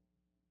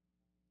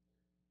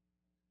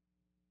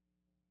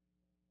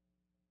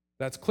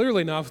 That's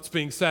clearly not what's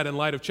being said in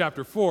light of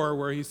chapter 4,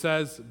 where he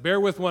says,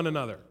 bear with one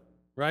another,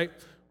 right?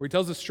 Where he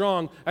tells us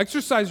strong,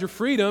 exercise your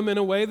freedom in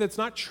a way that's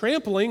not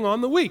trampling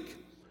on the weak.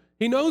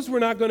 He knows we're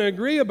not going to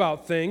agree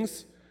about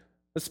things,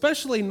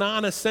 especially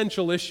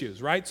non-essential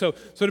issues, right? So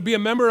to be a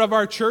member of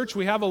our church,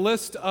 we have a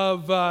list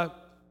of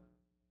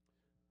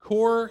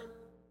core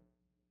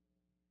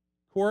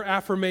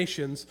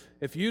affirmations.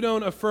 If you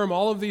don't affirm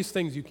all of these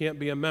things, you can't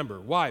be a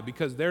member. Why?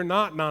 Because they're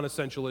not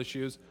non-essential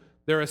issues.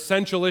 They're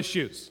essential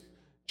issues.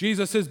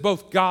 Jesus is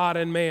both God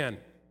and man.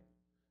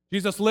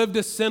 Jesus lived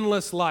a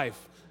sinless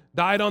life,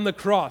 died on the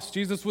cross.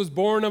 Jesus was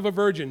born of a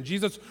virgin.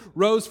 Jesus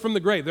rose from the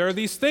grave. There are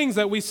these things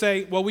that we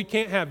say, well, we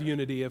can't have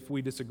unity if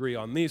we disagree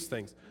on these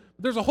things.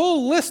 But there's a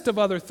whole list of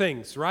other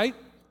things, right?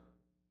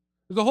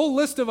 There's a whole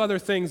list of other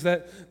things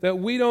that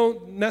we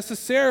don't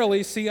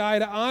necessarily see eye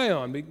to eye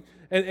on.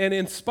 And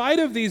in spite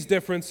of these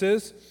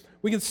differences,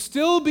 We can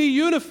still be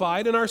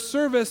unified in our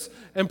service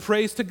and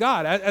praise to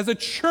God. As a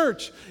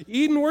church,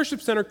 Eden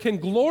Worship Center can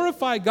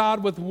glorify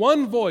God with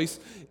one voice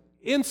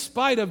in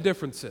spite of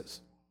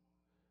differences.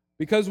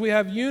 Because we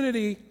have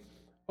unity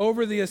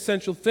over the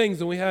essential things,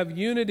 and we have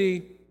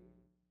unity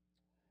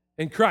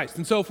in Christ.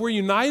 And so if we're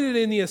united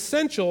in the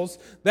essentials,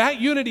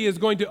 that unity is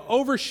going to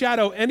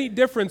overshadow any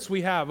difference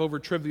we have over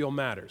trivial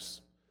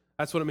matters.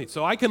 That's what it means.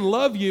 So I can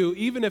love you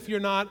even if you're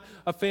not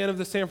a fan of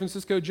the San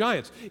Francisco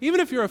Giants. Even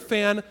if you're a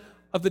fan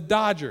of the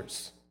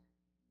Dodgers,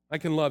 I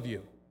can love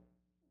you.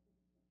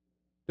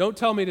 Don't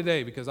tell me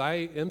today, because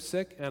I am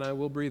sick and I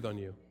will breathe on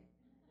you.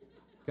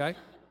 Okay?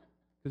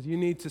 Because you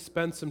need to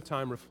spend some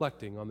time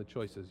reflecting on the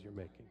choices you're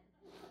making.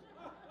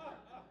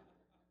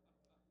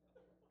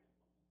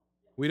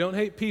 We don't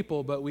hate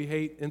people, but we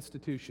hate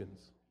institutions.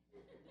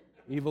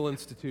 Evil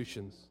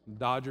institutions.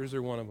 Dodgers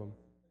are one of them.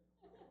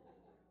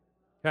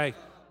 Okay.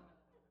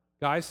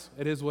 Guys,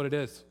 it is what it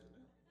is.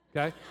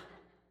 Okay?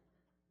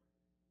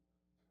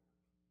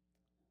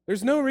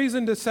 There's no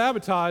reason to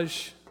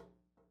sabotage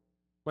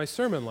my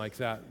sermon like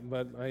that,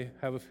 but I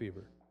have a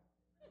fever.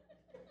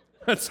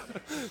 That's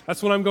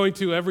what I'm going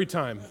to every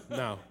time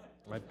now.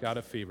 I've got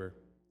a fever.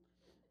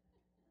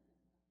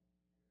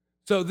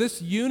 So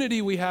this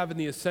unity we have in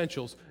the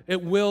essentials,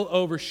 it will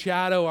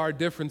overshadow our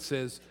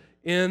differences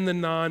in the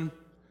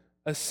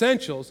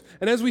non-essentials.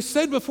 And as we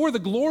said before, the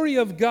glory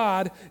of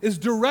God is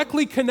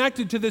directly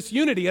connected to this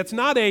unity. It's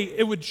not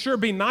it would sure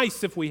be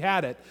nice if we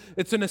had it.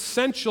 It's an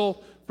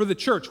essential for the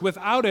church.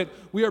 Without it,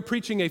 we are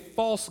preaching a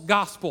false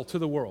gospel to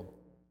the world.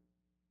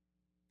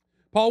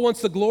 Paul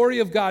wants the glory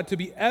of God to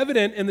be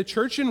evident in the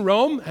church in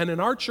Rome and in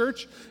our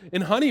church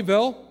in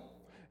Honeyville,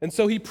 and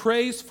so he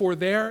prays for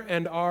their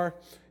and our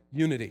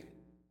unity.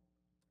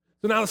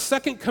 So now the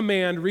second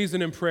command,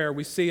 reason in prayer,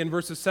 we see in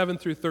verses 7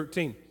 through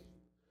 13.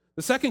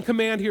 The second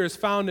command here is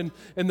found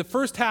in the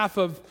first half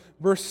of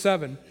verse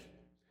 7. It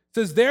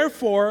says,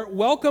 therefore,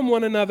 welcome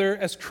one another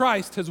as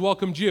Christ has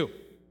welcomed you.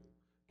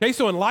 Okay,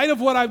 so in light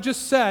of what I've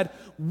just said,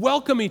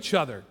 welcome each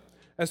other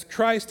as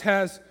Christ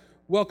has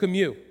welcomed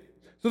you.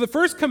 So the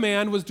first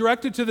command was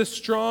directed to the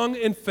strong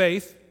in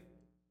faith,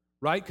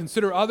 right?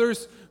 Consider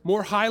others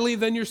more highly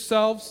than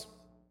yourselves.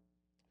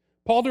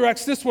 Paul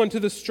directs this one to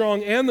the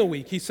strong and the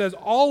weak. He says,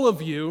 all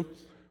of you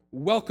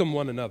welcome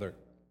one another.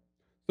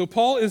 So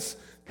Paul is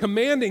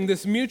commanding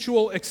this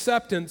mutual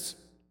acceptance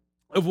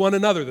of one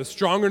another. The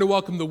strong are to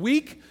welcome the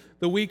weak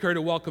are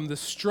to welcome the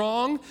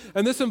strong,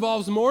 and this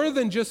involves more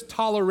than just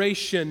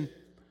toleration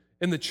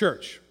in the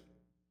church.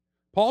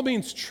 Paul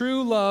means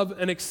true love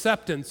and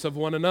acceptance of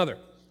one another.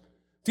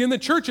 See, in the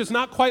church, it's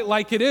not quite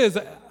like it is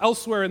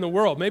elsewhere in the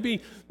world.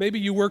 Maybe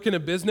you work in a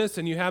business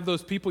and you have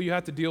those people you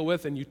have to deal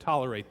with and you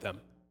tolerate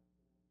them,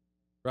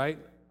 right?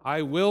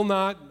 I will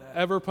not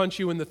ever punch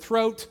you in the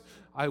throat.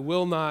 I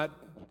will not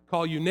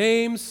call you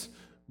names.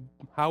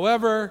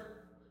 However,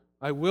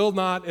 I will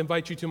not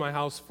invite you to my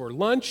house for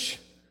lunch,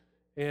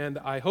 and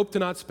I hope to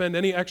not spend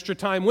any extra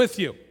time with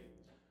you.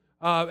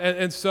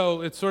 And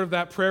so it's sort of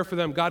that prayer for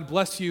them, God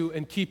bless you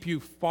and keep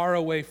you far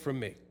away from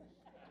me,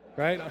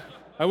 right?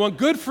 I want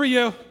good for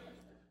you.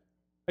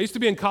 I used to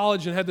be in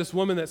college and had this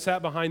woman that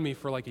sat behind me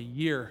for like a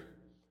year,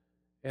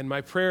 and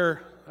my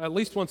prayer at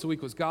least once a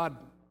week was, God,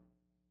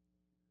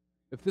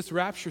 if this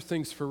rapture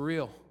thing's for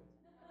real,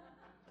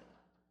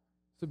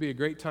 this would be a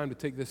great time to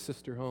take this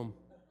sister home.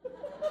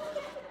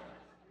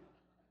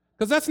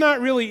 Because that's not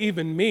really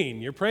even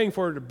mean. You're praying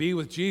for her to be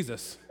with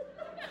Jesus.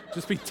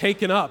 Just be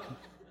taken up.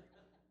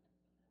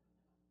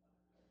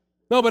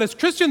 No, but as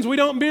Christians, we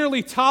don't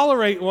merely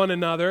tolerate one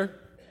another.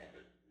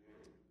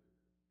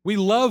 We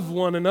love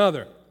one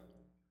another.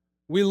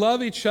 We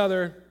love each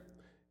other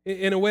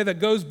in a way that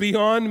goes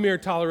beyond mere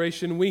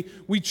toleration.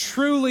 We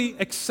truly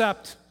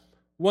accept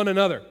one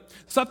another.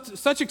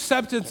 Such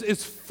acceptance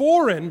is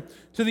foreign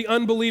to the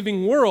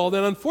unbelieving world,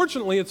 and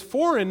unfortunately, it's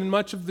foreign in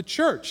much of the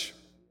church.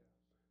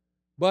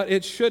 But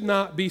it should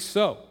not be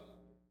so.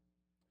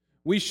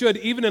 We should,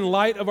 even in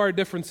light of our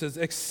differences,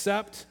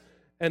 accept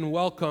and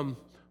welcome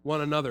one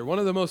another. One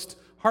of the most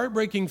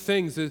heartbreaking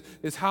things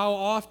is how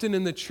often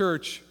in the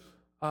church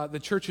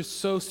is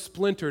so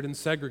splintered and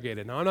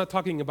segregated. Now, I'm not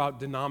talking about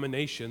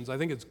denominations. I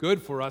think it's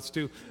good for us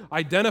to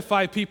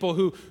identify people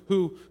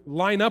who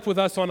line up with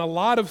us on a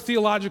lot of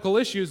theological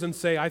issues and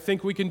say, I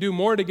think we can do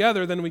more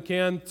together than we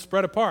can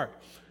spread apart.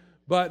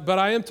 But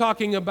I am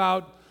talking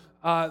about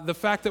the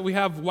fact that we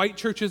have white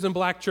churches and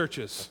black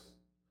churches,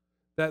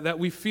 that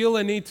we feel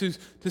a need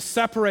to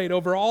separate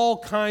over all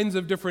kinds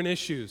of different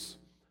issues.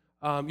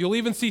 You'll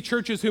even see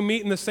churches who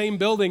meet in the same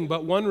building,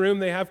 but one room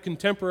they have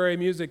contemporary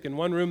music and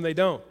one room they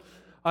don't.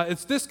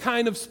 It's this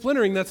kind of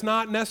splintering that's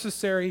not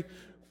necessary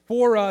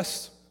for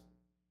us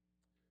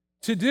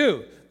to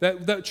do,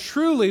 that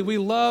truly we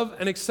love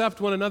and accept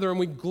one another and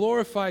we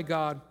glorify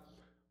God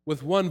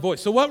with one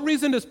voice. So what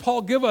reason does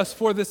Paul give us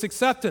for this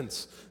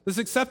acceptance? This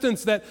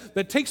acceptance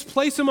that takes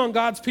place among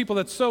God's people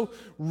that's so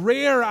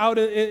rare out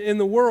in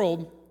the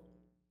world.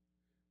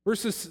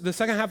 The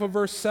second half of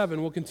verse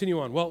 7, we'll continue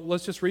on. Well,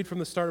 let's just read from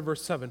the start of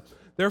verse 7.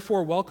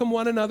 Therefore, welcome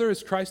one another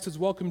as Christ has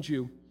welcomed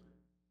you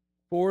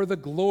for the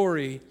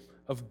glory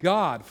of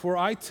God. For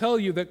I tell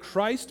you that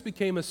Christ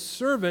became a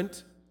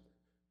servant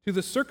to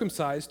the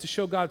circumcised to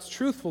show God's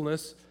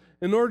truthfulness,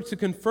 in order to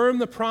confirm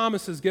the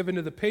promises given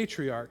to the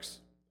patriarchs,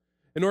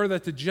 in order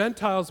that the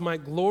Gentiles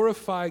might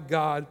glorify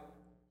God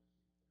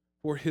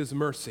for his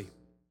mercy.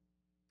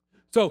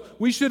 So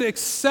we should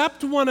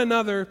accept one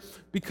another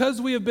because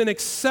we have been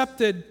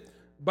accepted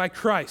by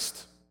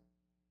Christ.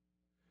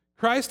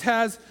 Christ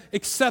has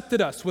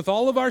accepted us with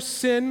all of our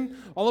sin,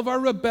 all of our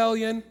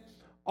rebellion,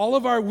 all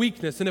of our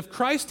weakness. And if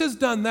Christ has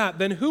done that,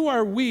 then who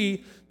are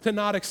we to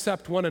not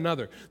accept one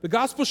another? The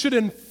gospel should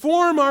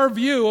inform our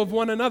view of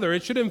one another.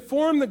 It should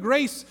inform the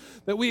grace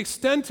that we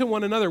extend to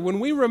one another. When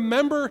we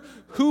remember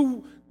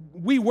who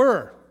we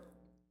were,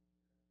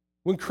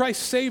 when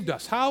Christ saved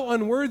us, how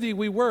unworthy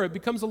we were, it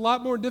becomes a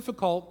lot more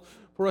difficult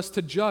for us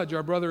to judge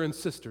our brother and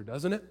sister,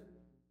 doesn't it?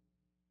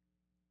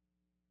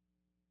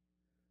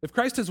 If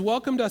Christ has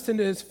welcomed us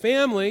into his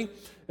family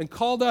and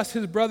called us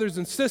his brothers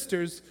and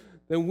sisters,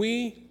 then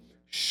we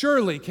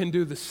surely can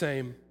do the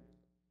same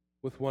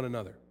with one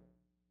another.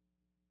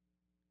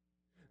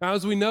 Now,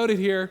 as we noted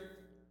here,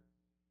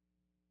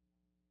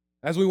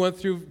 as we went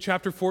through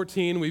chapter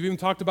 14, we've even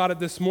talked about it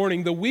this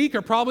morning, the weak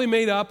are probably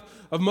made up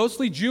of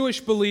mostly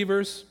Jewish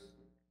believers,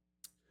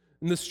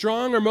 and the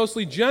strong are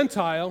mostly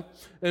Gentile.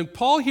 And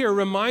Paul here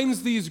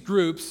reminds these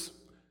groups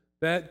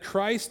that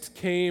Christ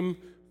came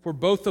for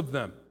both of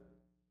them.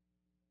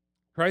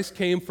 Christ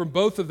came for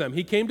both of them.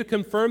 He came to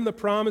confirm the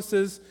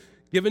promises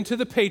given to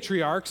the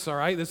patriarchs, all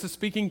right? This is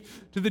speaking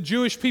to the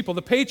Jewish people,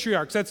 the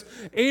patriarchs. That's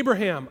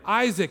Abraham,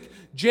 Isaac,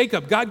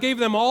 Jacob. God gave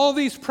them all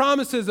these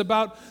promises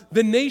about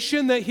the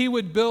nation that he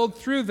would build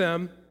through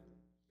them.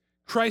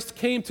 Christ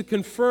came to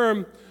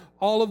confirm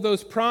all of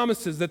those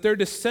promises, that their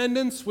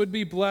descendants would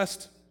be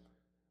blessed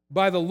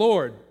by the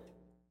Lord.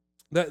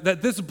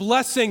 That this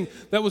blessing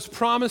that was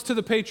promised to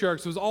the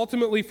patriarchs was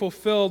ultimately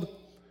fulfilled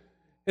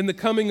in the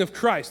coming of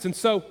Christ. And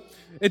so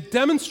it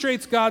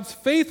demonstrates God's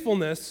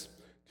faithfulness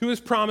to his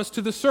promise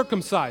to the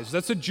circumcised.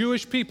 That's a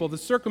Jewish people, the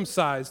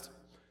circumcised.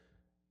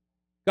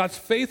 God's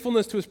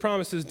faithfulness to his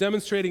promise is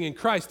demonstrating in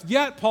Christ.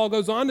 Yet, Paul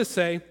goes on to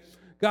say,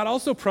 God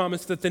also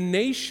promised that the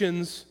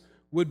nations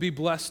would be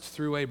blessed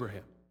through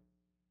Abraham.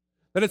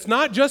 That it's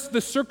not just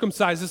the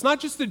circumcised, it's not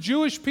just the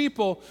Jewish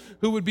people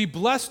who would be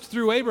blessed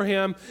through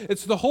Abraham,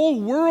 it's the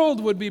whole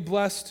world would be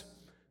blessed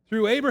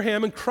through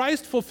Abraham, and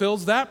Christ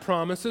fulfills that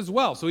promise as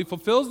well. So he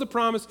fulfills the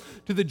promise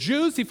to the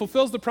Jews, he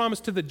fulfills the promise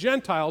to the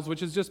Gentiles,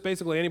 which is just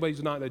basically anybody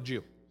who's not a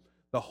Jew.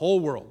 The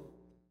whole world.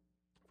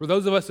 For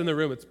those of us in the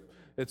room,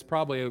 it's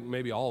probably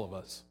maybe all of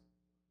us.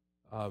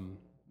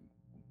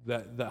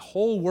 The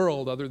whole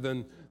world other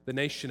than the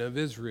nation of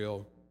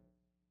Israel.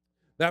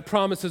 That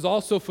promise is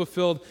also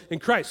fulfilled in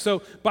Christ.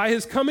 So by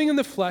his coming in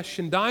the flesh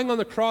and dying on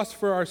the cross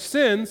for our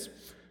sins,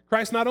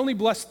 Christ not only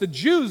blessed the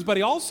Jews, but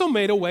he also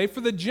made a way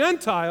for the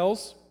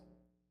Gentiles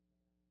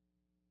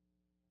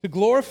to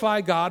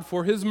glorify God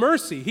for his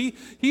mercy.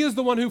 He is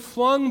the one who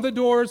flung the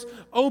doors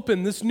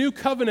open, this new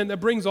covenant that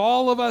brings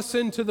all of us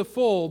into the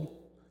fold.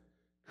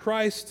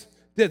 Christ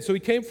did. So he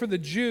came for the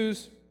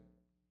Jews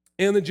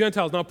and the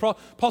Gentiles. Now,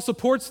 Paul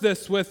supports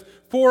this with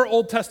 4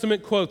 Old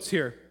Testament quotes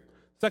here.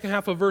 Second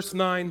half of verse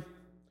 9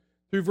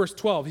 through verse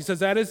 12. He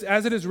says,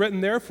 as it is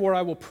written, therefore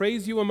I will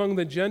praise you among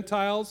the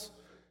Gentiles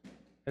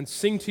and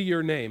sing to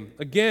your name.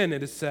 Again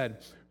it is said,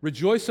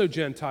 rejoice, O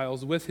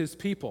Gentiles, with his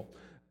people.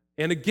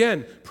 And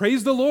again,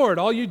 praise the Lord,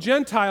 all you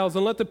Gentiles,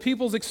 and let the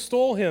peoples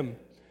extol him.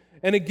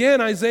 And again,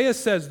 Isaiah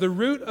says, the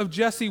root of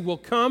Jesse will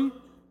come,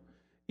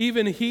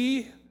 even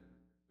he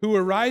who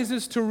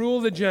arises to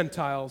rule the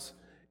Gentiles.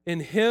 In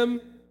him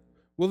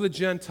will the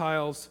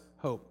Gentiles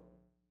hope.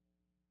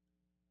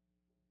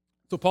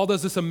 So Paul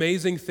does this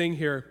amazing thing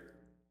here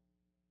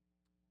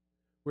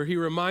where he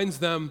reminds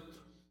them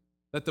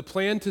that the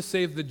plan to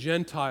save the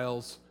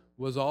Gentiles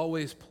was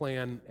always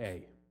plan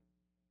A.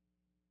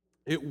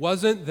 It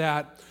wasn't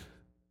that,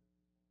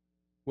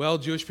 well,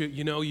 Jewish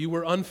people, you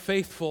were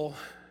unfaithful,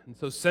 and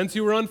so since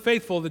you were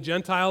unfaithful, the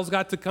Gentiles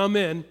got to come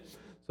in.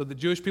 So the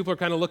Jewish people are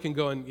kind of looking,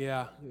 going,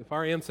 yeah, if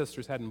our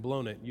ancestors hadn't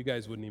blown it, you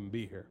guys wouldn't even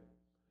be here,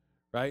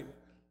 right?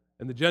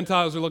 And the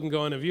Gentiles are looking,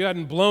 going, if you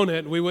hadn't blown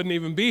it, we wouldn't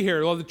even be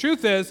here. Well, the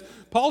truth is,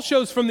 Paul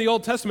shows from the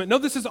Old Testament, no,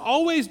 this has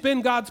always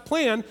been God's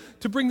plan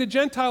to bring the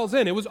Gentiles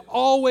in. It was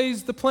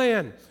always the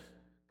plan.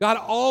 God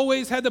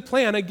always had the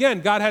plan.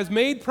 Again, God has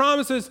made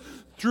promises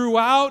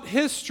throughout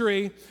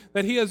history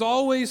that he has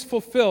always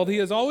fulfilled. He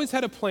has always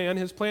had a plan.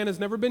 His plan has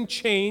never been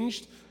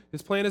changed.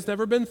 His plan has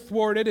never been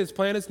thwarted. His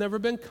plan has never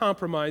been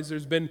compromised.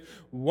 There's been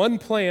one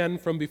plan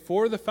from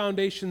before the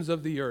foundations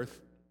of the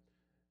earth,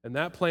 and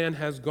that plan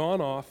has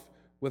gone off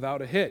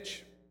without a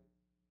hitch.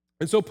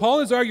 And so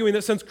Paul is arguing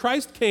that since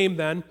Christ came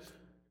then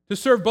to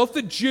serve both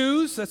the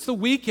Jews, that's the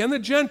weak, and the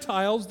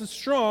Gentiles, the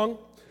strong,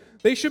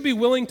 they should be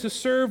willing to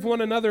serve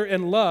one another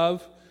in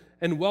love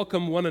and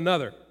welcome one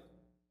another.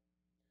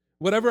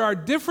 Whatever our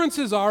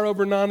differences are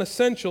over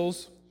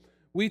non-essentials,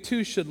 we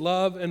too should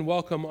love and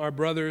welcome our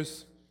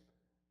brothers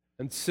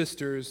and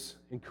sisters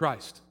in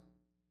Christ.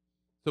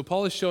 So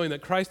Paul is showing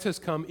that Christ has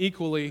come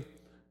equally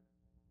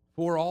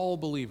for all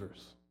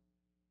believers.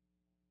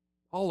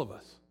 All of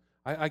us.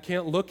 I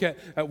can't look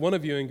at one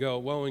of you and go,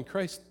 well, when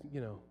Christ,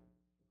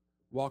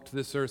 walked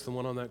this earth and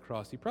went on that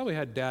cross, he probably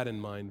had Dad in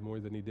mind more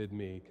than he did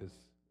me, because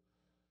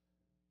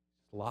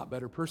he's a lot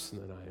better person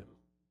than I am.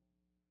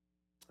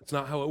 That's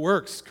not how it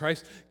works.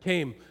 Christ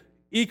came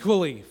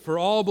equally for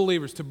all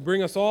believers to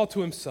bring us all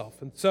to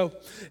himself. And so,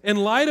 in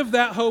light of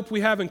that hope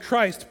we have in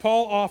Christ,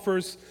 Paul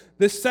offers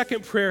this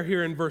second prayer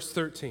here in verse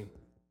 13.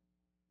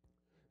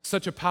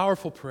 Such a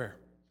powerful prayer.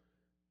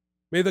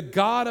 May the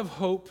God of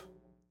hope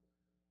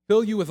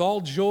fill you with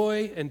all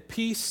joy and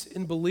peace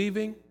in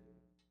believing,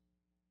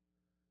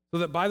 so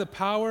that by the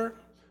power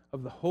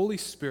of the Holy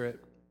Spirit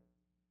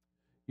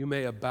you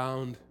may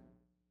abound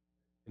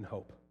in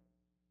hope.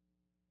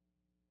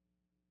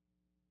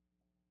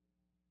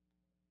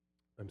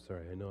 I'm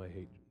sorry, I know I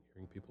hate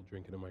hearing people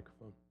drink in a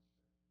microphone.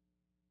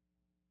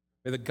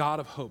 May the God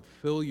of hope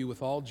fill you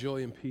with all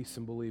joy and peace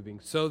in believing,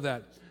 so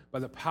that by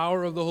the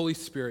power of the Holy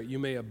Spirit you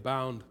may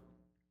abound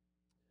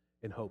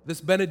in hope.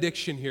 This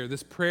benediction here,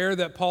 this prayer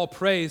that Paul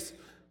prays,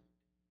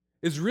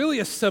 is really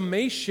a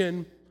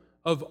summation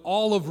of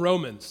all of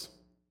Romans.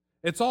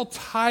 It's all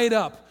tied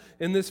up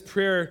in this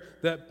prayer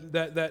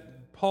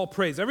that Paul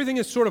prays. Everything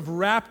is sort of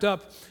wrapped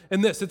up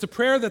in this. It's a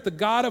prayer that the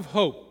God of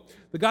hope,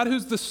 the God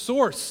who's the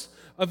source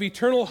of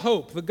eternal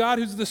hope, the God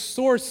who's the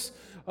source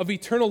of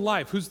eternal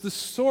life, who's the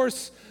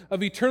source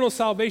of eternal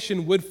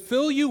salvation, would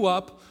fill you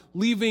up,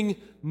 leaving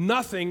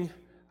nothing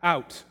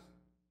out.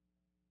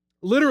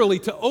 Literally,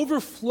 to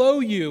overflow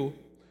you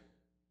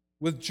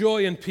with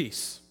joy and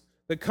peace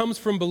that comes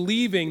from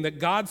believing that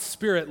God's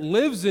Spirit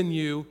lives in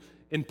you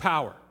in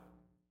power.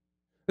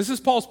 This is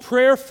Paul's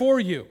prayer for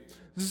you.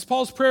 This is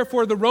Paul's prayer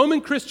for the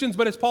Roman Christians,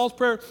 but it's Paul's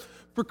prayer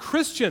for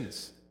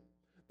Christians.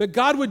 That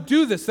God would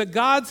do this, that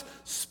God's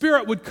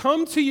Spirit would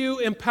come to you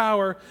in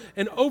power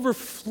and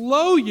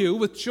overflow you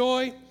with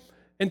joy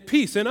and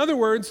peace. In other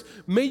words,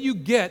 may you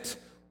get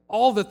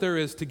all that there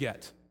is to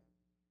get.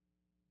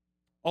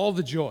 All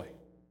the joy,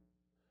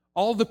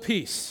 all the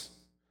peace,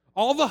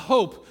 all the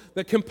hope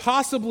that can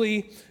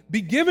possibly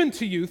be given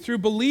to you through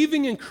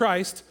believing in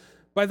Christ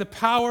by the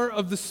power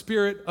of the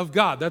Spirit of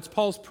God. That's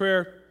Paul's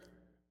prayer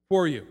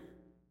for you.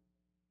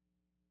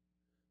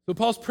 So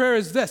Paul's prayer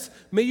is this: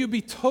 may you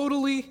be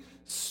totally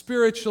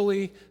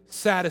spiritually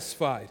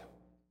satisfied.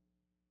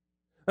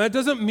 And that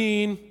doesn't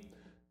mean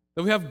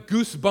that we have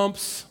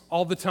goosebumps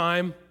all the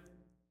time,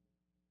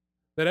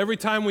 that every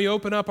time we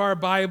open up our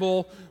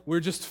Bible, we're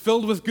just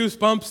filled with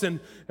goosebumps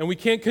and we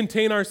can't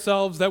contain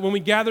ourselves, that when we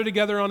gather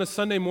together on a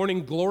Sunday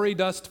morning, glory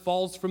dust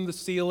falls from the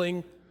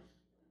ceiling.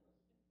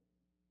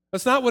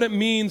 That's not what it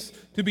means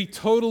to be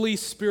totally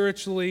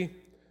spiritually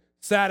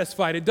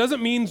satisfied. It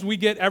doesn't mean we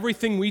get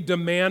everything we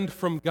demand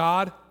from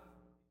God.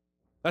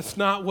 That's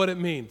not what it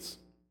means.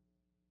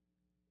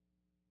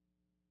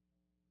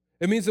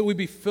 It means that we'd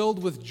be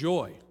filled with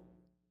joy,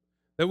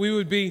 that we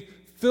would be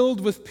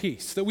filled with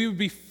peace, that we would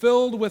be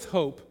filled with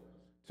hope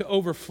to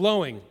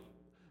overflowing,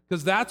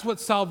 because that's what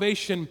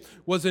salvation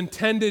was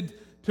intended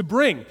to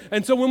bring.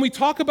 And so when we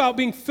talk about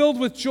being filled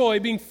with joy,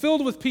 being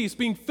filled with peace,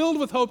 being filled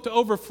with hope to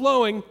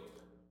overflowing,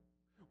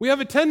 we have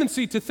a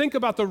tendency to think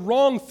about the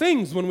wrong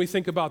things when we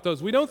think about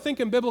those. We don't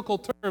think in biblical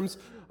terms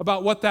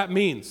about what that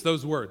means,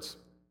 those words.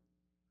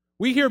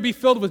 We hear be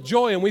filled with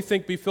joy and we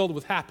think be filled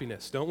with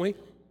happiness, don't we?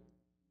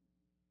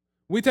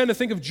 We tend to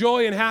think of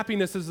joy and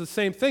happiness as the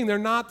same thing. They're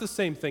not the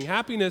same thing.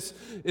 Happiness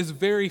is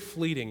very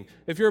fleeting.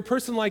 If you're a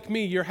person like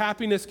me, your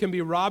happiness can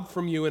be robbed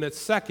from you in a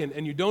second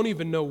and you don't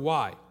even know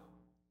why.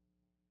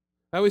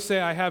 I always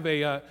say I have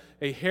a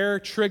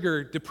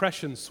hair-trigger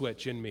depression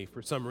switch in me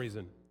for some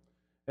reason.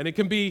 And it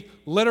can be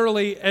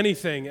literally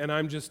anything, and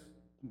I'm just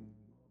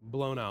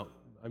blown out.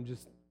 I'm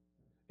just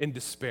in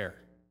despair.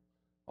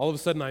 All of a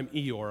sudden, I'm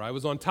Eeyore. I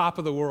was on top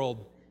of the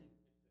world,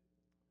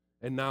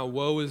 and now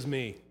woe is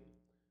me.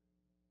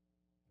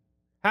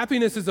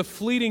 Happiness is a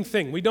fleeting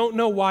thing. We don't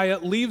know why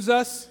it leaves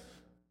us.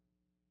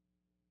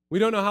 We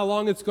don't know how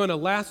long it's going to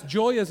last.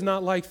 Joy is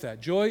not like that.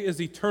 Joy is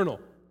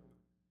eternal.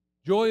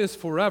 Joy is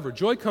forever.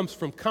 Joy comes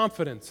from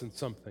confidence in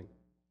something.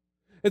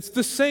 It's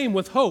the same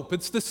with hope.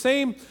 It's the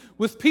same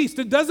with peace.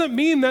 It doesn't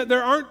mean that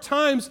there aren't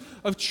times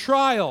of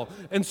trial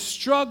and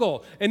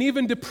struggle and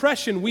even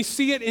depression. We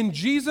see it in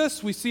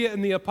Jesus. We see it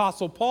in the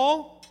Apostle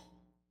Paul.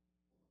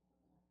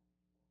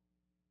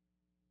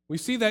 We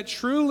see that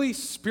truly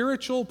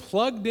spiritual,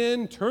 plugged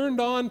in, turned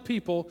on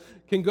people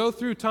can go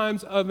through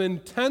times of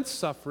intense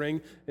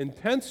suffering,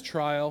 intense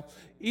trial,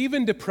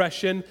 even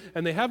depression,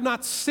 and they have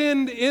not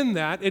sinned in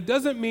that. It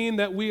doesn't mean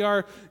that we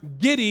are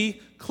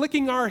giddy,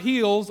 clicking our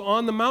heels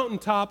on the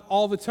mountaintop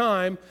all the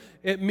time.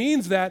 It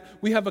means that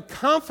we have a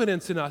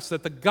confidence in us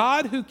that the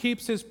God who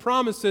keeps his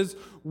promises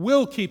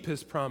will keep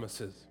his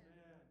promises.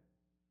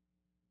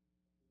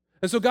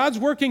 And so God's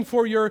working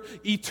for your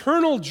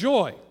eternal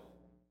joy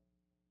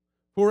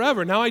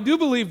forever. Now, I do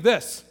believe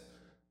this,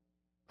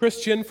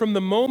 Christian, from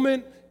the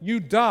moment you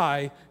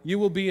die, you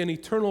will be in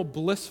eternal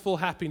blissful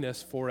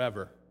happiness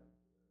forever.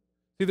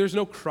 See, there's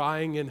no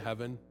crying in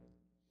heaven.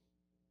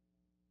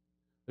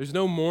 There's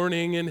no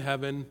mourning in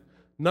heaven,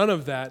 None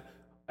of that.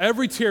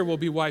 Every tear will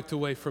be wiped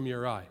away from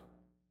your eye.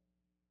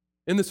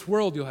 In this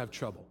world, you'll have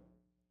trouble.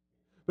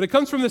 But it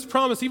comes from this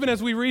promise, even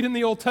as we read in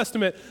the Old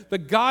Testament,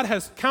 that God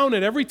has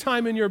counted every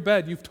time in your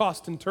bed you've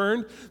tossed and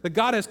turned, that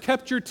God has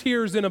kept your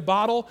tears in a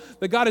bottle,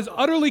 that God is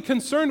utterly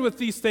concerned with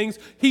these things.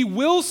 He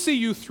will see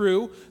you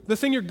through. The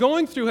thing you're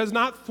going through has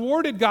not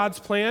thwarted God's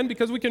plan,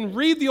 because we can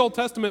read the Old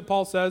Testament,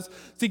 Paul says.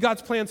 See,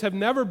 God's plans have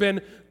never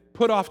been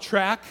put off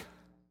track.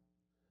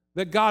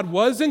 That God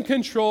was in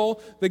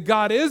control, that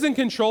God is in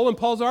control, and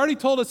Paul's already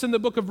told us in the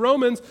book of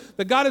Romans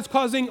that God is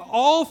causing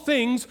all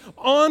things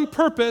on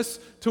purpose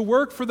to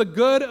work for the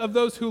good of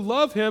those who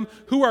love him,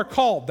 who are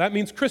called. That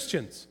means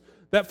Christians.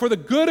 That for the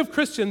good of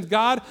Christians,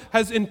 God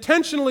has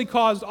intentionally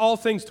caused all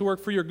things to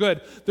work for your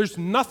good. There's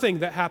nothing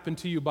that happened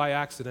to you by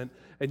accident,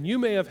 and you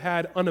may have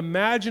had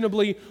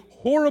unimaginably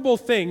horrible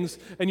things,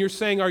 and you're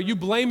saying, are you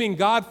blaming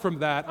God for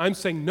that? I'm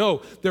saying,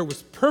 no, there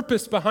was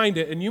purpose behind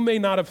it, and you may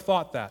not have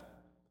thought that.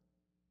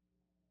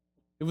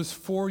 It was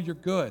for your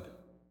good.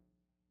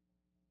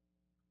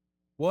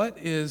 What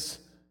is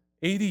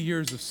 80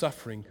 years of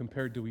suffering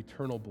compared to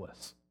eternal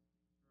bliss?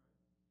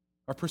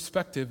 Our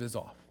perspective is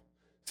off.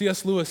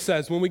 C.S. Lewis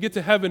says, when we get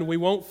to heaven, we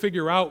won't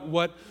figure out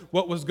what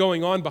was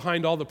going on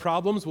behind all the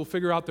problems. We'll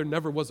figure out there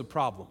never was a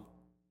problem.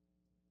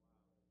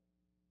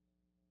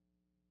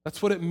 That's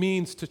what it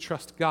means to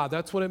trust God.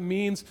 That's what it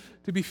means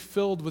to be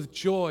filled with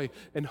joy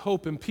and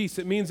hope and peace.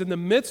 It means in the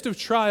midst of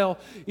trial,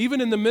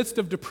 even in the midst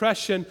of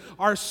depression,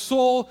 our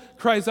soul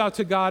cries out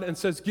to God and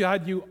says,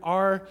 God, you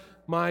are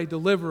my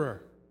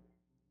deliverer.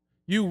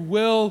 You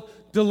will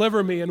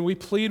deliver me. And we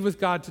plead with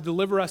God to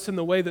deliver us in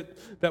the way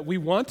that we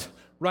want,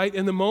 right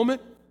in the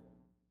moment.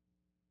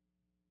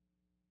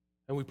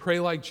 And we pray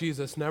like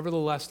Jesus,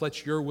 nevertheless,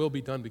 let your will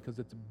be done, because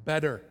it's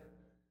better.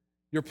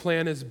 Your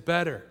plan is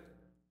better.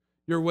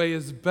 Your way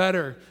is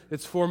better.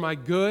 It's for my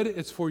good.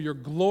 It's for your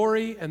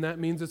glory. And that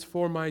means it's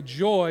for my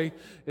joy.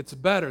 It's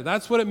better.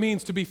 That's what it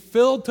means to be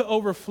filled to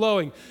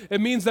overflowing. It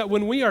means that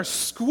when we are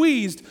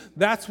squeezed,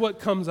 that's what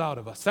comes out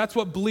of us. That's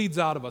what bleeds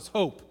out of us.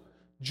 Hope,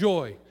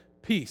 joy,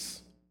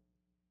 peace.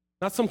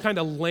 Not some kind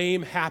of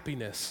lame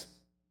happiness.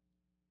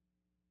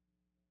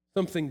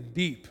 Something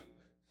deep.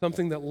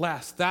 Something that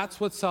lasts. That's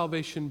what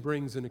salvation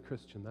brings in a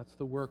Christian. That's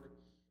the work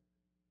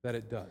that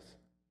it does.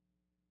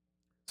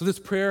 So this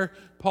prayer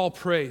Paul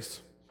prays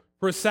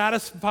for a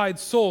satisfied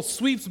soul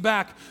sweeps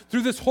back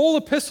through this whole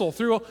epistle,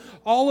 through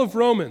all of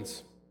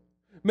Romans.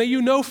 May you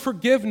know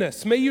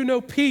forgiveness. May you know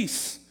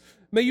peace.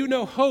 May you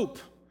know hope.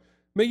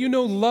 May you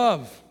know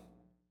love.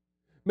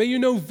 May you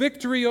know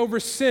victory over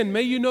sin.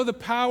 May you know the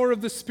power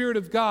of the Spirit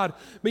of God.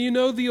 May you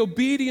know the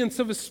obedience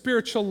of a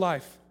spiritual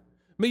life.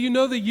 May you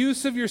know the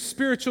use of your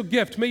spiritual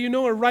gift. May you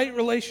know a right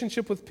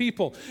relationship with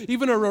people,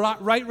 even a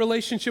right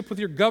relationship with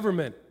your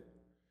government.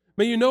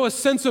 May you know a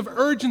sense of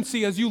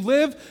urgency as you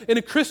live as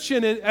a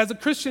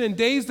Christian in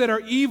days that are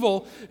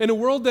evil, in a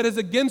world that is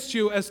against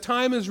you, as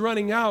time is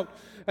running out,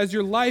 as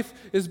your life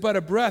is but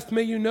a breath.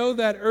 May you know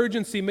that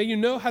urgency. May you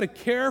know how to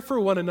care for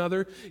one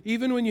another,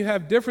 even when you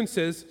have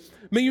differences.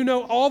 May you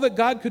know all that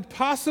God could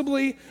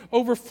possibly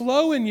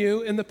overflow in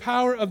you in the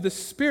power of the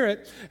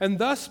Spirit, and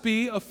thus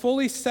be a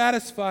fully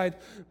satisfied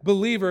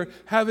believer,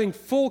 having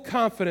full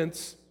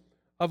confidence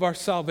of our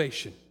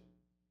salvation.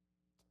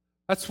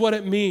 That's what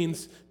it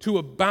means to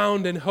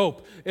abound in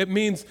hope. It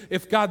means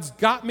if God's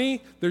got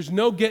me, there's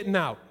no getting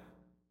out.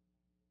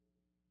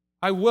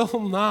 I will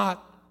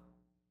not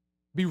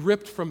be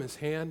ripped from his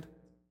hand.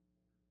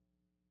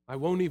 I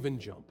won't even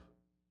jump.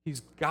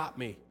 He's got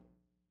me.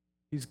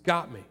 He's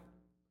got me.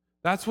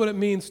 That's what it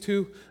means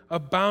to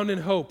abound in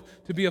hope,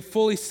 to be a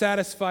fully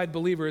satisfied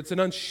believer. It's an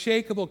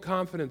unshakable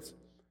confidence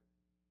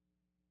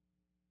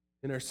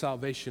in our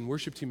salvation.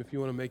 Worship team, if you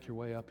want to make your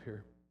way up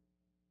here.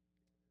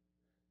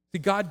 See,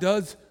 God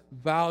does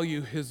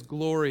value his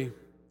glory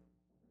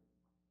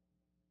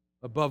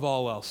above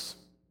all else.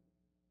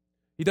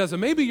 He does.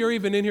 And maybe you're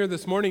even in here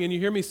this morning and you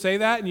hear me say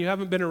that and you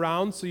haven't been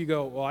around, so you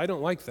go, well, I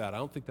don't like that. I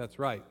don't think that's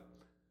right.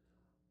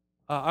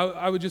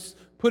 I would just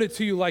put it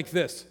to you like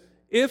this.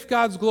 If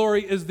God's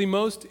glory is the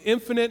most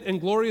infinite and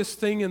glorious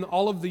thing in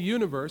all of the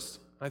universe,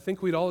 I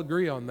think we'd all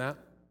agree on that,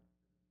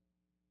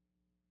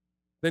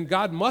 then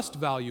God must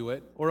value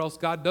it, or else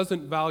God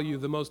doesn't value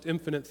the most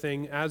infinite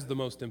thing as the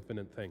most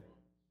infinite thing.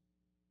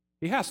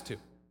 He has to.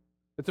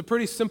 It's a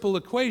pretty simple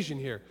equation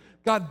here.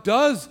 God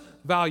does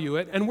value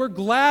it, and we're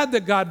glad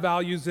that God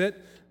values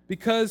it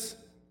because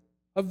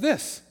of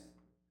this.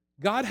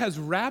 God has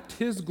wrapped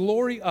his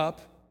glory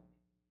up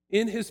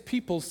in his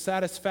people's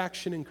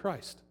satisfaction in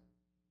Christ.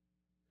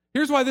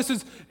 Here's why this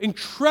is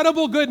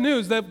incredible good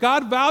news, that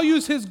God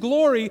values his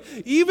glory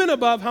even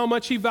above how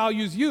much he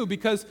values you,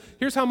 because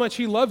here's how much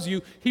he loves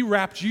you. He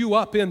wrapped you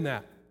up in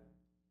that.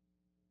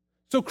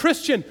 So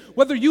Christian,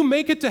 whether you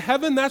make it to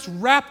heaven, that's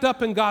wrapped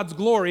up in God's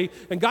glory,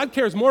 and God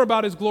cares more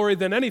about his glory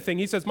than anything.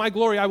 He says, my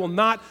glory I will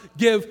not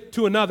give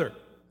to another.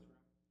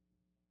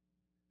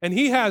 And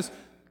he has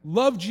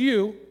loved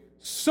you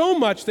so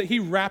much that he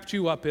wrapped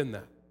you up in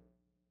that.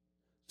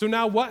 So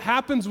now what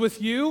happens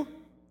with you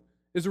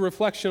is a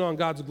reflection on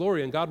God's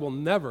glory, and God will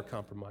never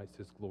compromise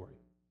his glory.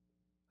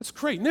 That's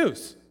great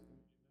news.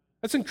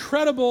 That's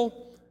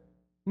incredible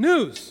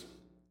news.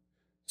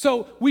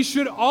 So we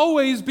should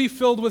always be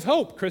filled with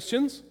hope,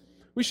 Christians.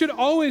 We should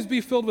always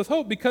be filled with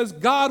hope because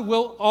God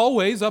will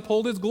always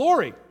uphold his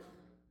glory.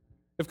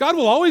 If God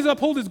will always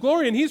uphold his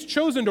glory and he's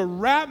chosen to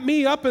wrap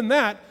me up in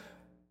that,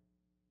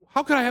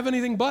 how could I have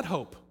anything but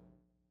hope?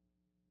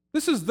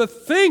 This is the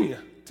thing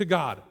to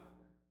God.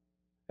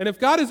 And if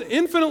God is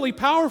infinitely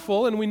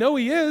powerful, and we know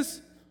he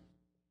is,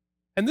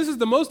 and this is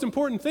the most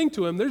important thing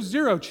to him, there's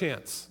zero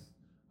chance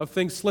of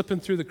things slipping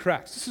through the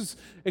cracks. This is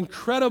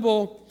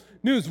incredible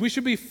news. We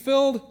should be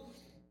filled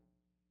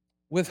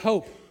with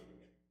hope.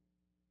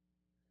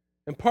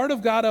 And part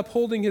of God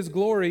upholding his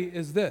glory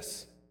is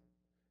this.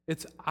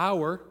 It's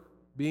our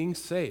being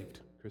saved,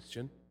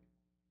 Christian.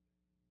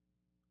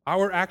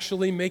 Our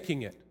actually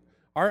making it.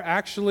 Our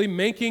actually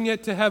making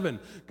it to heaven.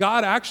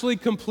 God actually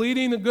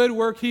completing the good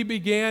work he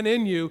began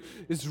in you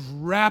is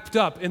wrapped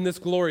up in this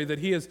glory that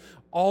he is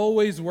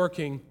always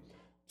working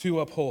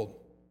to uphold.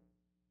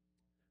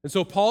 And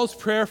so Paul's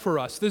prayer for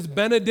us, this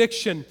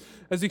benediction,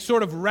 as he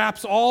sort of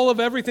wraps all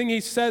of everything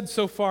he said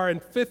so far in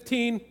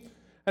 15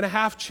 and a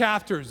half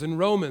chapters in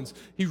Romans,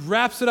 he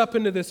wraps it up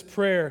into this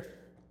prayer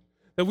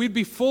that we'd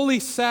be fully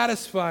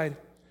satisfied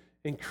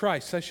in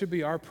Christ. That should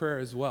be our prayer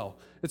as well.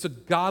 It's a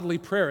godly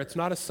prayer. It's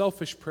not a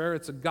selfish prayer.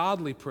 It's a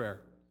godly prayer.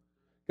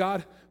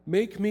 God,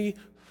 make me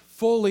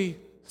fully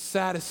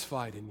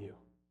satisfied in you.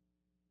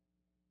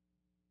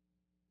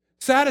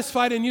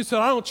 Satisfied in you so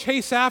I don't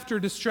chase after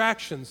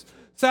distractions.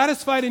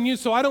 Satisfied in you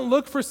so I don't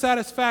look for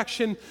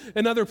satisfaction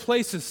in other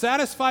places.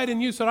 Satisfied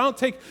in you so I don't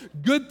take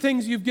good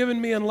things you've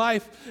given me in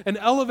life and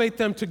elevate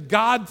them to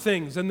God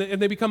things and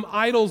they become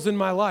idols in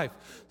my life.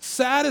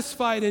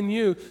 Satisfied in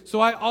you so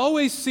I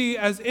always see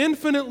as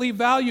infinitely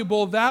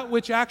valuable that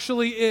which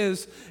actually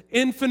is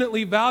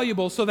infinitely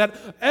valuable, so that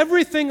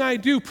everything I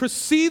do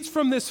proceeds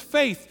from this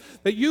faith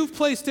that you've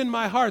placed in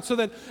my heart, so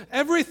that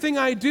everything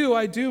I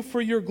do for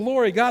your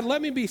glory. God,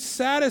 let me be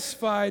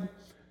satisfied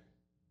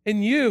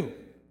in you,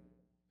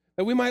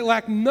 that we might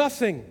lack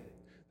nothing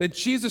that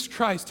Jesus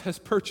Christ has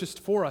purchased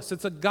for us.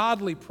 It's a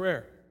godly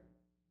prayer.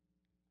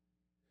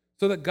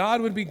 So that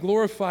God would be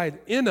glorified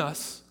in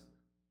us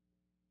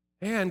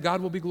and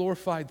God will be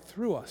glorified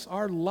through us.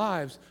 Our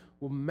lives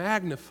will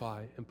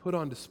magnify and put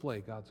on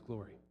display God's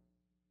glory.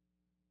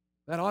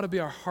 That ought to be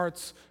our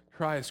heart's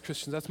cry as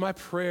Christians. That's my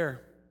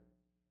prayer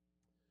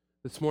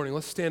this morning.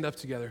 Let's stand up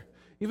together.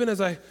 Even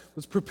as I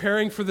was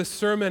preparing for this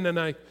sermon and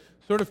I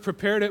sort of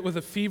prepared it with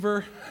a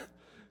fever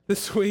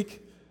this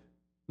week,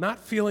 not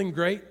feeling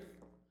great,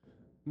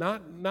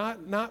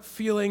 not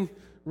feeling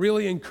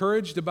really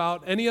encouraged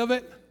about any of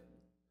it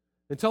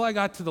until I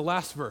got to the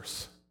last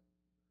verse.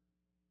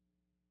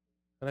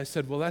 And I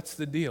said, well, that's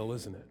the deal,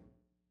 isn't it?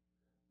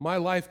 My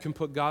life can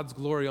put God's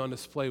glory on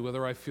display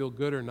whether I feel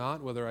good or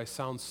not, whether I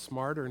sound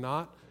smart or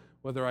not,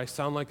 whether I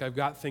sound like I've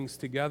got things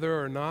together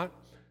or not.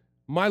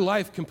 My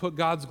life can put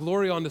God's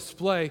glory on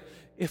display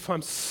if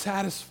I'm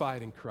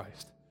satisfied in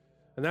Christ.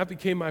 And that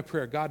became my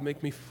prayer. God,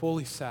 make me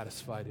fully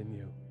satisfied in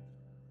you.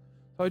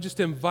 So I just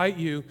invite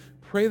you,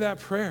 pray that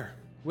prayer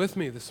with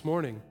me this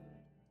morning.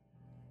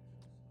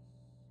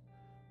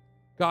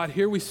 God,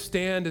 here we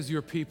stand as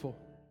your people.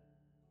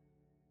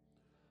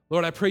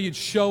 Lord, I pray you'd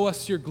show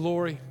us your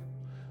glory.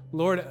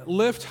 Lord,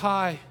 lift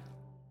high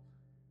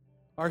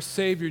our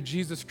Savior,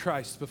 Jesus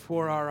Christ,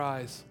 before our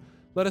eyes.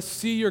 Let us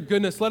see your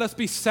goodness. Let us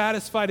be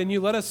satisfied in you.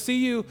 Let us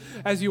see you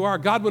as you are.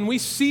 God, when we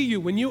see you,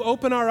 when you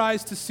open our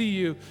eyes to see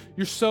you,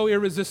 you're so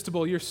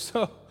irresistible. You're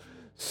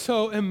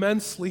so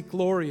immensely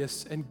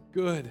glorious and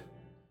good.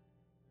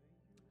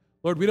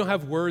 Lord, we don't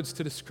have words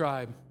to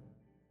describe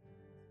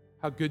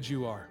how good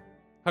you are,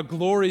 how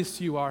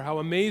glorious you are, how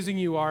amazing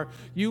you are.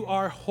 You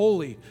are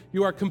holy.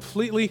 You are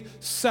completely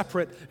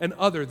separate and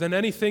other than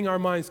anything our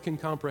minds can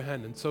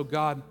comprehend. And so,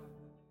 God,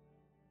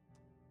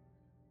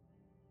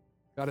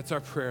 it's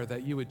our prayer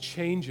that you would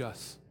change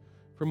us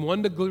from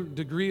one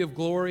degree of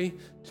glory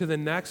to the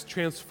next,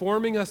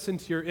 transforming us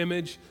into your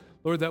image.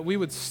 Lord, that we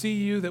would see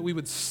you, that we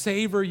would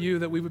savor you,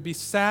 that we would be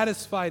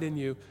satisfied in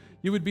you.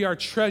 You would be our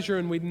treasure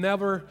and we'd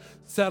never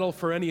settle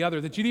for any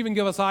other, that you'd even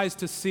give us eyes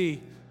to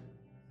see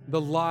the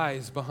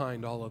lies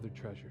behind all other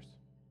treasures.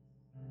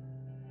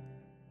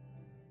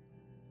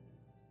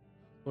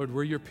 Lord,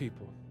 we're your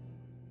people.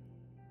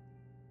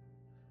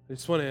 I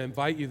just want to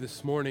invite you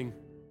this morning,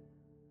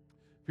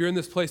 if you're in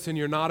this place and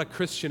you're not a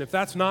Christian, if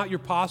that's not your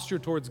posture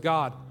towards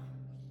God,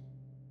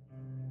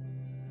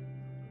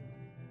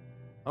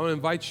 I want to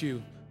invite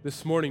you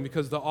this morning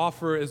because the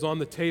offer is on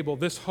the table.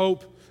 This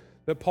hope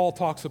that Paul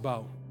talks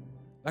about,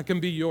 that can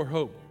be your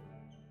hope.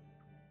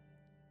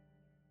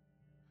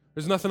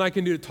 There's nothing I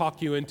can do to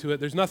talk you into it.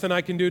 There's nothing I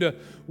can do to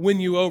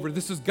win you over.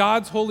 This is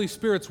God's Holy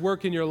Spirit's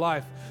work in your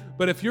life.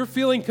 But if you're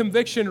feeling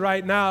conviction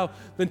right now,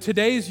 then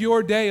today's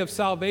your day of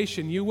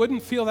salvation. You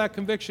wouldn't feel that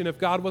conviction if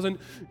God wasn't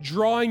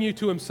drawing you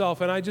to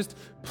himself. And I just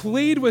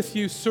plead with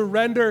you,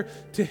 surrender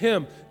to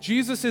him.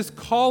 Jesus is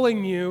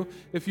calling you,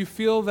 if you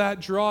feel that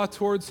draw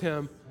towards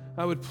him,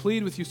 I would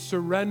plead with you,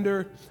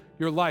 surrender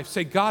your life.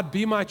 Say, God,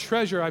 be my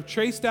treasure. I've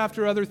chased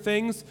after other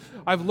things.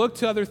 I've looked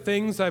to other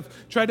things. I've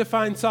tried to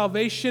find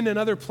salvation in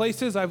other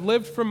places. I've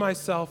lived for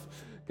myself.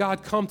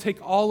 God, come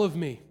take all of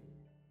me.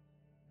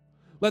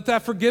 Let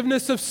that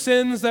forgiveness of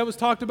sins that was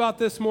talked about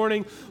this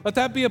morning, let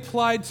that be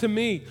applied to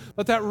me.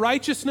 Let that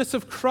righteousness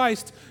of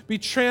Christ be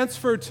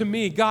transferred to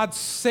me. God,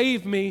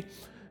 save me.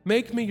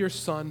 Make me your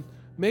son.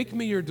 Make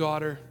me your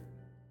daughter.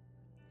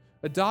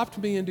 Adopt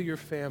me into your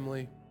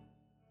family.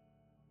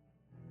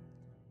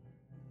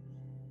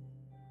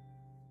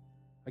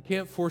 I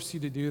can't force you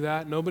to do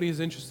that. Nobody is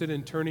interested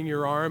in turning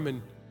your arm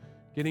and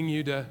getting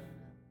you to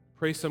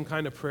pray some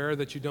kind of prayer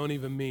that you don't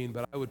even mean,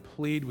 but I would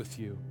plead with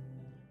you.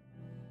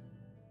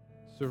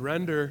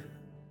 Surrender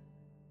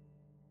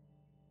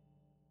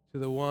to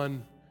the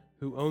one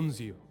who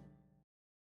owns you.